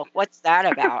coconut milk? What's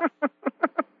that about?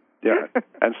 Yeah,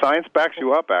 and science backs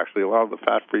you up, actually. A lot of the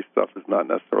fat-free stuff is not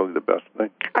necessarily the best thing.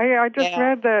 I just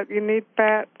read that you need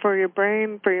fat for your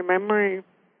brain, for your memory.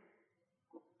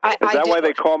 Is that why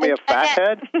they call me a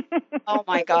fathead? Oh,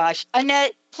 my gosh.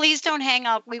 Annette, please don't hang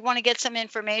up. We want to get some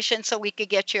information so we could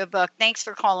get you a book. Thanks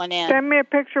for calling in. Send me a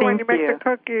picture when you make the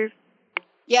cookies.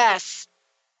 Yes.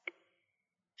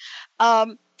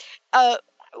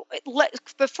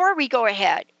 Before we go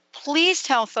ahead, please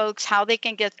tell folks how they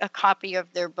can get a copy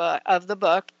of their the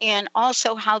book, and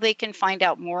also how they can find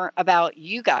out more about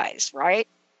you guys, right?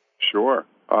 Sure.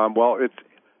 Well, it's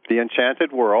The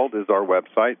Enchanted World is our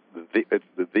website. It's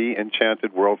the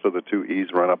Enchanted World, so the two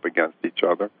E's run up against each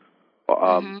other.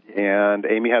 And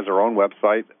Amy has her own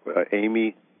website,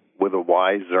 Amy with a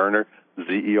Y, Zerner,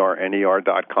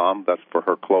 ZERNER.com. That's for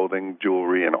her clothing,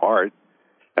 jewelry, and art.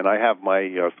 And I have my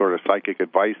sort of psychic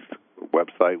advice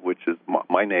website, which is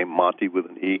my name, Monte with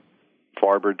an E,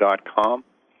 Farber.com.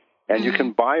 And you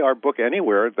can buy our book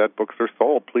anywhere that books are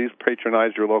sold. Please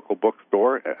patronize your local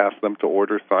bookstore. Ask them to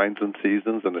order Signs and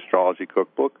Seasons and Astrology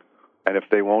Cookbook. And if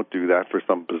they won't do that for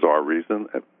some bizarre reason,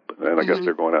 and I guess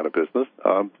they're going out of business,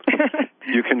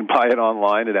 you can buy it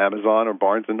online at Amazon or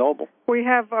Barnes & Noble. We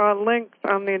have links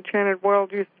on the Enchanted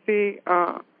World. You see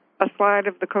a slide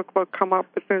of the cookbook come up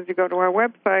as soon as you go to our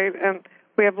website, and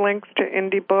we have links to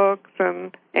indie books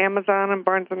and Amazon and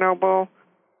Barnes & Noble,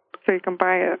 so you can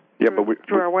buy it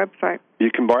through our website. You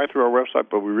can buy it through our website,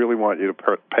 but we really want you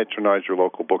to patronize your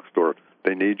local bookstore.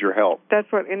 They need your help.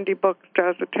 That's what Indie Books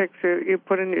does. It takes you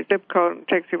put in your zip code, and it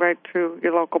takes you right to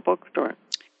your local bookstore.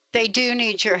 They do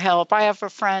need your help. I have a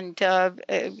friend, a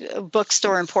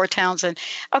bookstore in Port Townsend.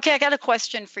 Okay, I got a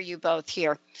question for you both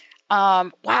here.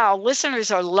 Wow,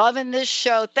 listeners are loving this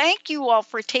show. Thank you all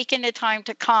for taking the time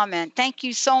to comment. Thank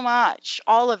you so much,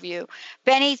 all of you.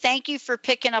 Benny, thank you for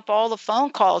picking up all the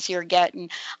phone calls you're getting.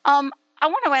 I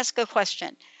want to ask a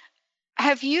question.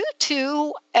 Have you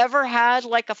two ever had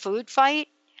like a food fight?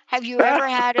 Have you ever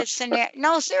had a scenario?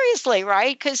 No, seriously,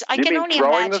 right? Because I can only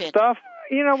imagine. The stuff?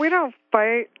 You know, we don't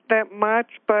fight that much,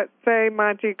 but say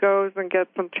Monte goes and gets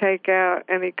some takeout,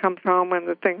 and he comes home and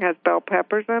the thing has bell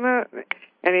peppers in it,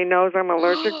 and he knows I'm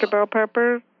allergic to bell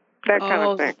peppers, that kind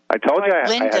of thing. I told you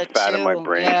I had fat in my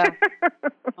brain.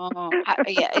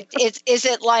 Yeah. Is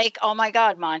it like, oh my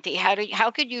God, Monte,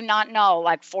 how could you not know,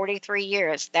 like 43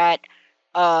 years, that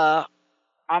I'm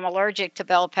allergic to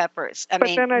bell peppers? But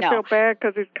then I feel bad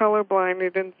because he's colorblind. He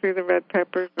didn't see the red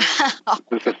peppers.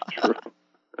 This is true.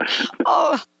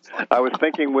 I was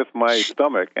thinking with my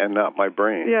stomach and not my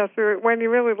brain. Yes, when you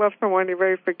really love someone, you're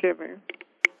very forgiving.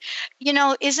 You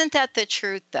know, isn't that the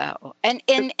truth, though? And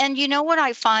you know what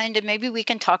I find, and maybe we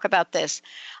can talk about this,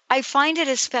 I find it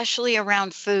especially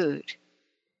around food.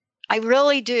 I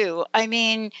really do. I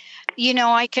mean, you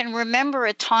know, I can remember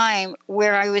a time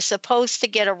where I was supposed to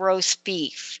get a roast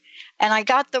beef. And I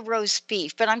got the roast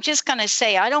beef, but I'm just going to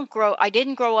say I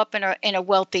didn't grow up in a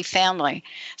wealthy family.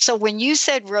 So when you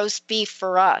said roast beef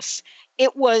for us,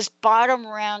 it was bottom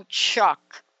round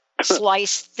chuck,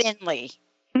 sliced thinly.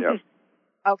 Yeah.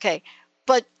 Okay.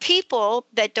 But people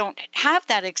that don't have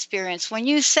that experience, when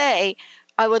you say,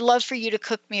 I would love for you to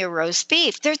cook me a roast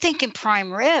beef, they're thinking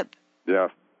prime rib. Yeah.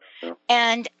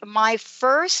 And my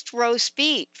first roast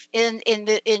beef in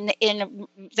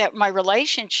my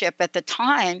relationship at the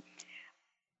time,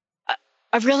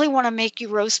 I really want to make you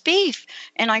roast beef.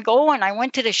 And I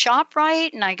went to the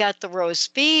ShopRite and I got the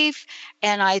roast beef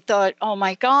and I thought, oh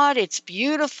my God, it's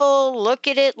beautiful. Look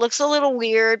at it. Looks a little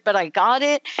weird, but I got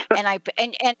it. And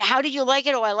how do you like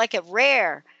it? Oh, I like it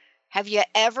rare. Have you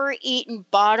ever eaten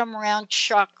bottom round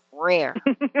chuck rare?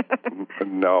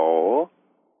 No.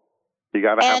 You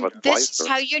got to have a slicer. And this is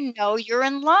how you know you're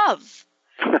in love.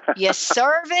 You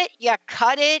serve it, you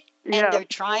cut it, and they're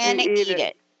trying to eat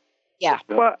it. Yeah.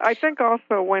 Well, I think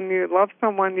also when you love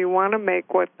someone, you want to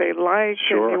make what they like,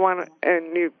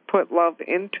 and you put love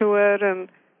into it, and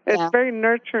it's very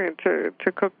nurturing to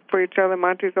cook for each other.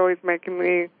 Monte's always making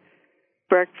me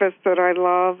breakfast that I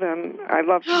love, and I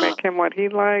love to make him what he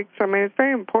likes. I mean, it's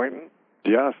very important.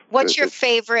 Yes. What's your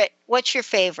favorite?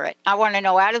 I want to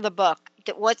know out of the book.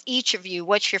 What's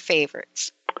your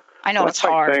favorites? I know it's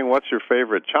hard. Like saying what's your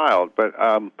favorite child, but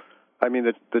I mean,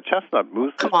 the chestnut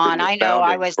mousse. Come on, I know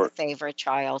I was the favorite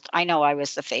child. I know I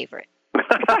was the favorite.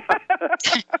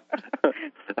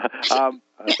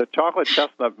 The chocolate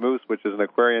chestnut mousse, which is an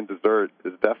Aquarian dessert,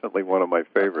 is definitely one of my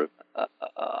favorites.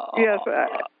 Yes,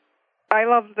 I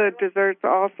love the desserts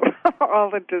also, all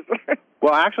the desserts.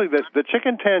 Well, actually, the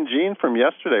chicken tangine from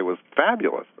yesterday was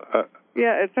fabulous.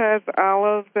 Yeah, it has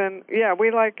olives, and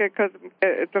we like it because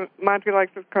Monte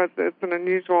likes it because it's an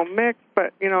unusual mix,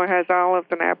 but, it has olives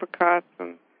and apricots,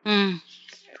 and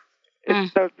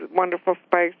it's those wonderful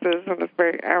spices, and it's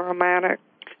very aromatic.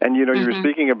 And, you were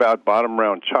speaking about bottom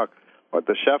round chuck. But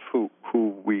the chef who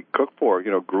we cook for,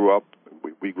 grew up,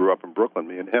 we grew up in Brooklyn,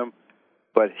 me and him,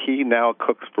 but he now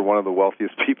cooks for one of the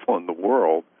wealthiest people in the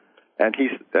world, and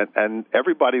and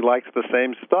everybody likes the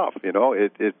same stuff.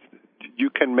 You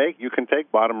can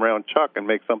take bottom round chuck and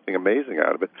make something amazing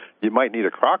out of it. You might need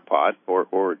a crock pot or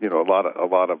a lot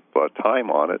of time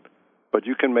on it, but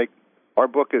you can make. Our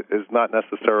book is not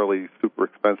necessarily super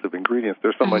expensive ingredients.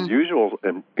 There's some unusual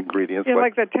ingredients. Yeah,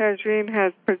 like the tagine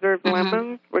has preserved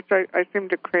lemons, which I seem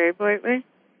to crave lately.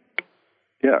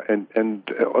 Yeah, and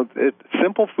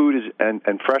simple food is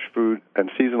and fresh food and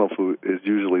seasonal food is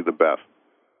usually the best.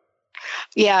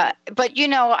 Yeah, but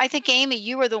I think Amy,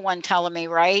 you were the one telling me,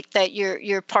 right, that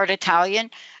you're part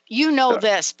Italian. You know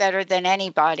this better than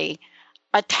anybody.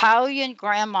 Italian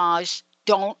grandmas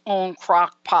don't own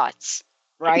crock pots.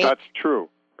 Right? That's true.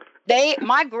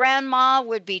 My grandma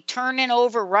would be turning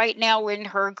over right now in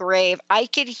her grave. I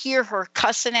could hear her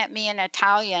cussing at me in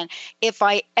Italian if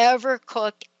I ever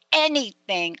cooked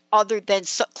anything other than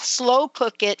slow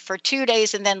cook it for 2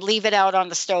 days and then leave it out on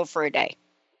the stove for a day.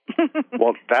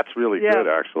 Well, that's really good,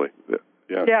 actually.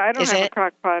 Yeah, I don't have a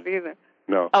crock pot either.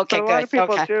 No. Okay, but a lot of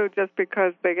people do just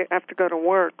because they have to go to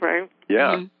work, right?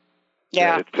 Yeah.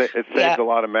 Yeah. It saves a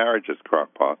lot of marriages,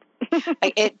 crock pot.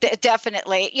 It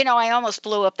definitely. I almost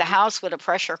blew up the house with a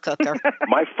pressure cooker.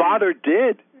 My father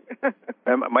did.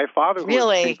 And my father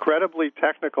really? was incredibly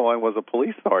technical and was a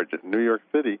police sergeant in New York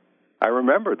City. I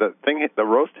remember the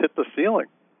roast hit the ceiling.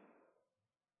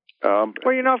 Well,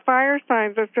 fire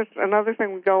signs, that's just another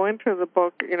thing we go into the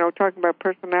book, talking about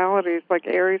personalities. Like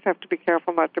Aries have to be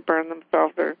careful not to burn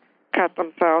themselves or cut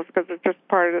themselves because it's just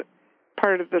part of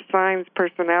the sign's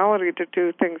personality to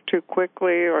do things too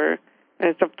quickly, or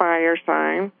it's a fire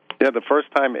sign. Yeah, the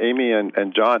first time Amy and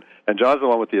John's the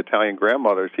one with the Italian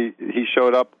grandmothers, he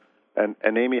showed up and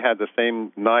Amy had the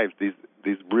same knives, these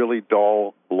really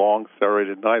dull, long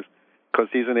serrated knives, because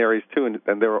he's an Aries too, and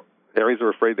Aries are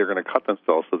afraid they're going to cut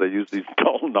themselves, so they use these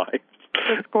dull knives.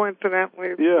 Just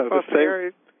coincidentally, yeah,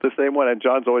 Aries. The same one, and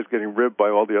John's always getting ribbed by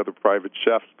all the other private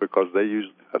chefs because they use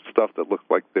stuff that looks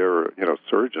like they're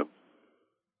surgeons.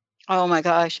 Oh, my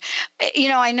gosh.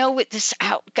 I know with this,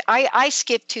 I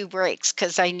skipped 2 breaks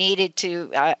because I needed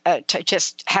to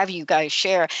just have you guys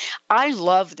share. I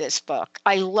love this book.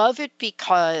 I love it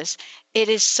because it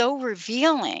is so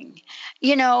revealing.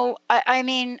 When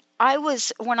I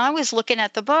was looking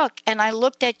at the book and I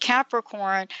looked at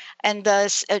Capricorn and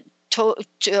the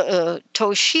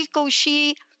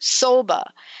Toshikoshi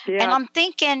Soba, and I'm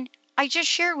thinking, I just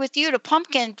shared with you the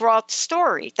pumpkin broth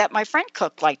story that my friend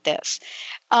cooked like this.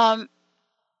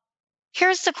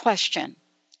 Here's the question.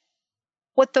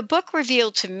 What the book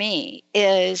revealed to me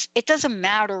is it doesn't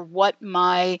matter what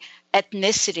my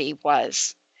ethnicity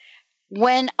was.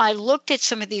 When I looked at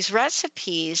some of these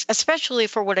recipes, especially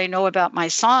for what I know about my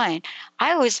sign,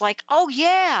 I was like, oh,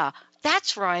 yeah,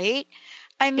 that's right.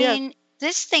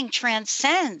 This thing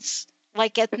transcends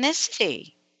like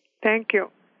ethnicity. Thank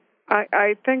you.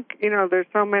 I think, there's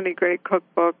so many great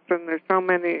cookbooks and there's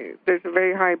a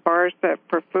very high bar set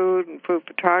for food and food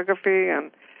photography and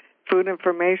food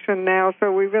information now.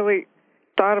 So we really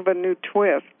thought of a new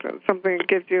twist, something that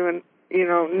gives you,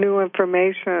 new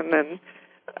information and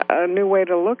a new way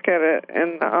to look at it.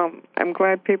 And I'm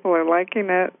glad people are liking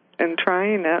it and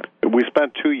trying it. We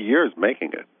spent 2 years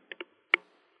making it.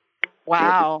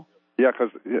 Wow. Yeah,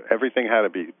 because everything had to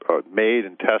be made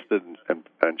and tested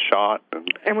and shot.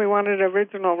 And we wanted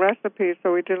original recipes,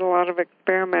 so we did a lot of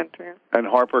experimenting. And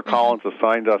HarperCollins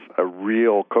assigned us a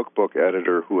real cookbook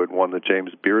editor who had won the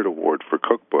James Beard Award for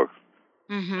cookbooks.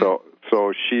 Mm-hmm.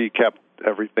 So she kept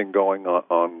everything going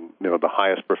on the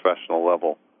highest professional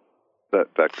level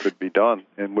that could be done.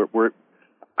 And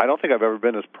I don't think I've ever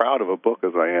been as proud of a book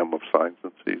as I am of Signs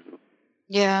and Seasons.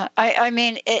 Yeah,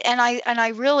 I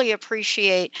really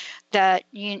appreciate that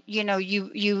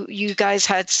you guys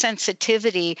had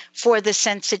sensitivity for the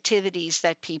sensitivities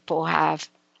that people have.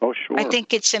 Oh, sure. I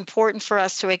think it's important for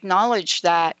us to acknowledge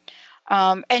that,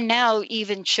 and now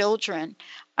even children.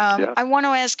 I want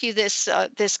to ask you this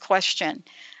question: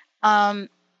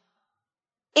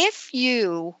 if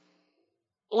you,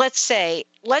 let's say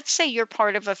you're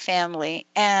part of a family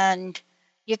and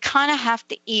you kind of have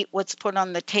to eat what's put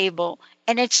on the table,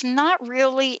 and it's not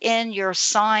really in your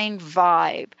sign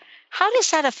vibe. How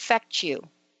does that affect you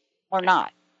or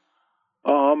not?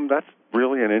 That's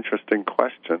really an interesting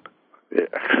question.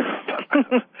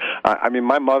 I mean,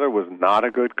 my mother was not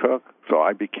a good cook, so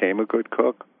I became a good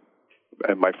cook.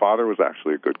 And my father was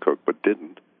actually a good cook, but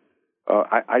didn't.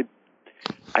 I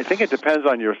think it depends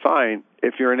on your sign.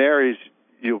 If you're an Aries,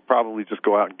 you'll probably just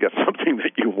go out and get something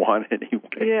that you want anyway.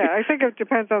 Yeah, I think it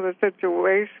depends on the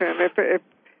situation. If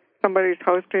somebody's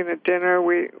hosting a dinner,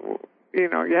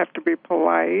 you have to be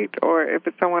polite. Or if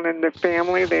it's someone in the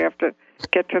family, they have to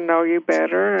get to know you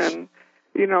better. And,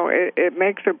 it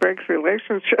makes or breaks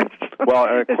relationships.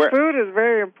 Well, food is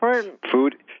very important.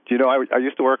 Food. Do you know, I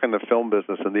used to work in the film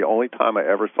business, and the only time I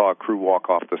ever saw a crew walk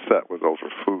off the set was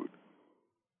over food.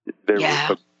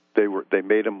 They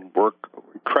made them work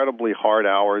incredibly hard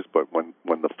hours, but when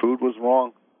the food was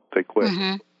wrong, they quit.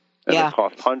 Mm-hmm. And it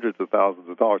cost hundreds of thousands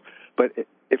of dollars. But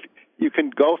if you can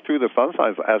go through the sun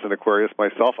signs, as an Aquarius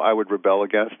myself, I would rebel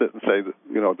against it and say,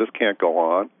 this can't go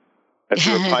on. If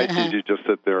you're a Pisces, you just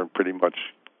sit there and pretty much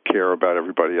care about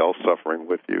everybody else suffering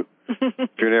with you. If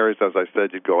you're an Aries, as I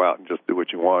said, you'd go out and just do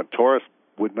what you want. Taurus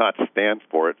would not stand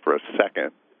for it for a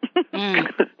second. They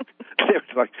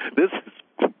were like, this is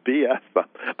BS.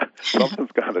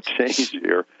 Something's got to change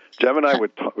here. Gemini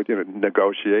would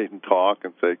negotiate and talk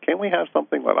and say, can we have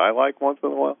something that I like once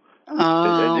in a while?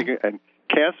 And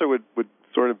Cancer would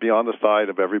sort of be on the side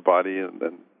of everybody, and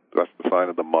that's the sign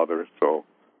of the mother. So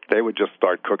they would just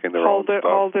start cooking their own stuff.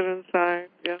 Hold it inside,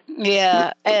 yeah.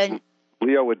 Yeah, and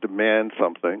Leo would demand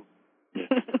something.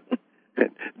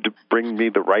 To bring me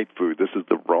the right food. This is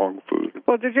the wrong food.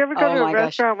 Well, did you ever go to a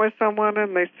restaurant with someone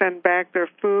and they send back their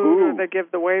food or they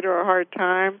give the waiter a hard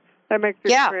time? That makes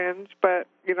you cringe, but,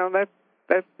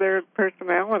 that's their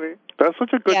personality. That's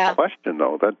such a good question,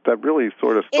 though. That really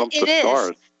sort of stumps the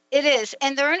stars. It is.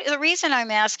 And the reason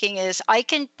I'm asking is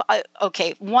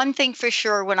one thing for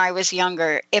sure when I was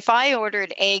younger, if I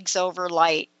ordered eggs over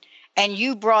light and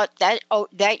you brought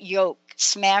that yolk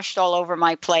smashed all over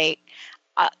my plate,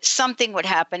 something would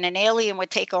happen. An alien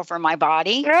would take over my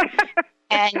body.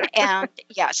 and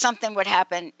something would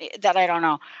happen that I don't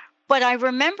know. But I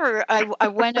remember I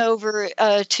went over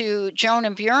to Joan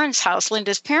and Bjorn's house,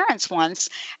 Linda's parents, once,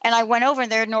 and I went over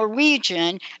and they're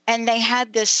Norwegian, and they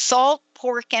had this salt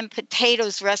pork and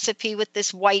potatoes recipe with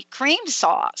this white cream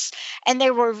sauce. And they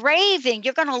were raving,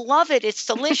 you're going to love it. It's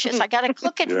delicious. I got to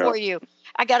cook it for you.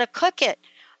 I got to cook it.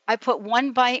 I put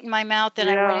one bite in my mouth and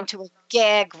I went into a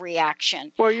gag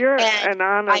reaction. Well, you're an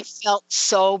honest. I felt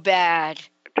so bad.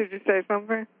 Did you say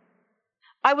something?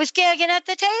 I was gagging at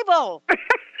the table.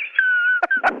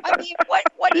 I mean,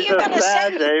 what are you going to say?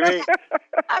 Amy.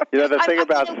 The thing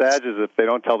about Sag is if they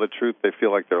don't tell the truth, they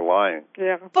feel like they're lying.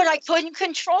 Yeah. But I couldn't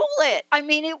control it. I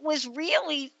mean, it was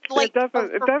really like... It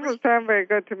doesn't sound very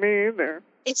good to me either.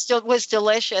 It still was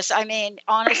delicious. I mean,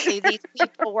 honestly, these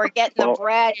people were getting the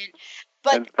bread.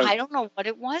 But I don't know what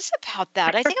it was about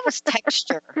that. I think it was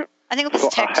texture.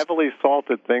 Texture. Heavily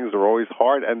salted things are always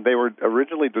hard, and they were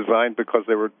originally designed because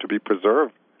they were to be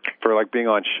preserved for like being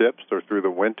on ships or through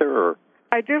the winter. Or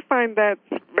I do find that's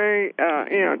very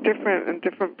different in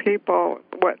different people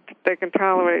what they can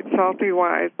tolerate salty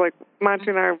wise. Like Monte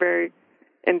and I are very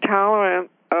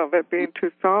intolerant of it being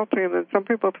too salty, and then some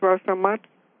people throw so much,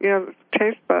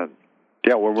 taste buds.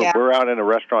 Yeah, when we're out in a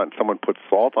restaurant and someone puts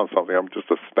salt on something, I'm just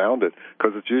astounded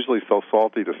because it's usually so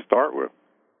salty to start with.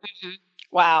 Mm-hmm.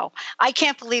 Wow. I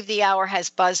can't believe the hour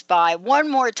has buzzed by. One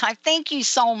more time. Thank you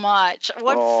so much.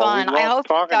 What fun. I hope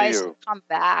you guys will come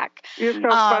back. You're so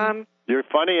fun. You're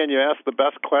funny and you ask the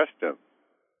best questions.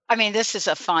 I mean, this is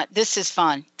fun. This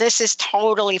is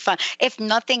totally fun. If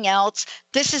nothing else,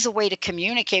 this is a way to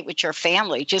communicate with your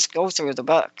family. Just go through the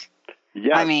book.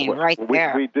 Yes, I mean,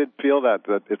 there. We did feel that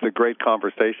it's a great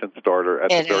conversation starter at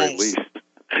the very least.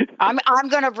 I'm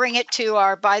going to bring it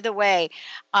to by the way,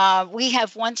 we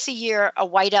have once a year a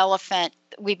white elephant.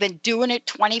 We've been doing it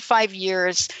 25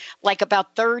 years, like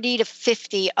about 30 to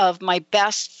 50 of my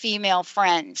best female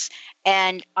friends.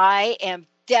 And I am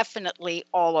definitely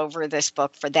all over this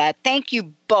book for that. Thank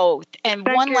you both. And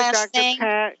one last thing.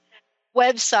 Pat.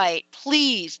 Website,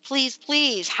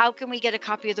 please. How can we get a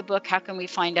copy of the book? How can we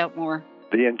find out more?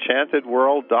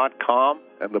 TheEnchantedWorld.com,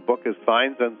 and the book is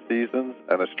Signs and Seasons,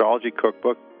 an Astrology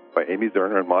Cookbook by Amy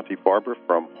Zerner and Monte Farber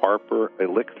from Harper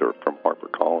Elixir from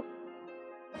HarperCollins.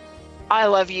 I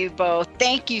love you both.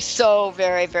 Thank you so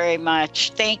very, very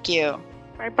much. Thank you.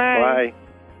 Bye-bye. Bye.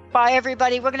 Bye,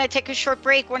 everybody. We're going to take a short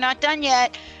break. We're not done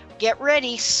yet. Get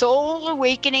ready. Soul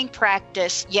awakening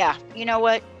practice. Yeah, you know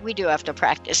what? We do have to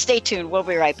practice. Stay tuned. We'll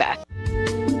be right back.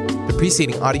 The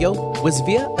preceding audio was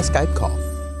via a Skype call.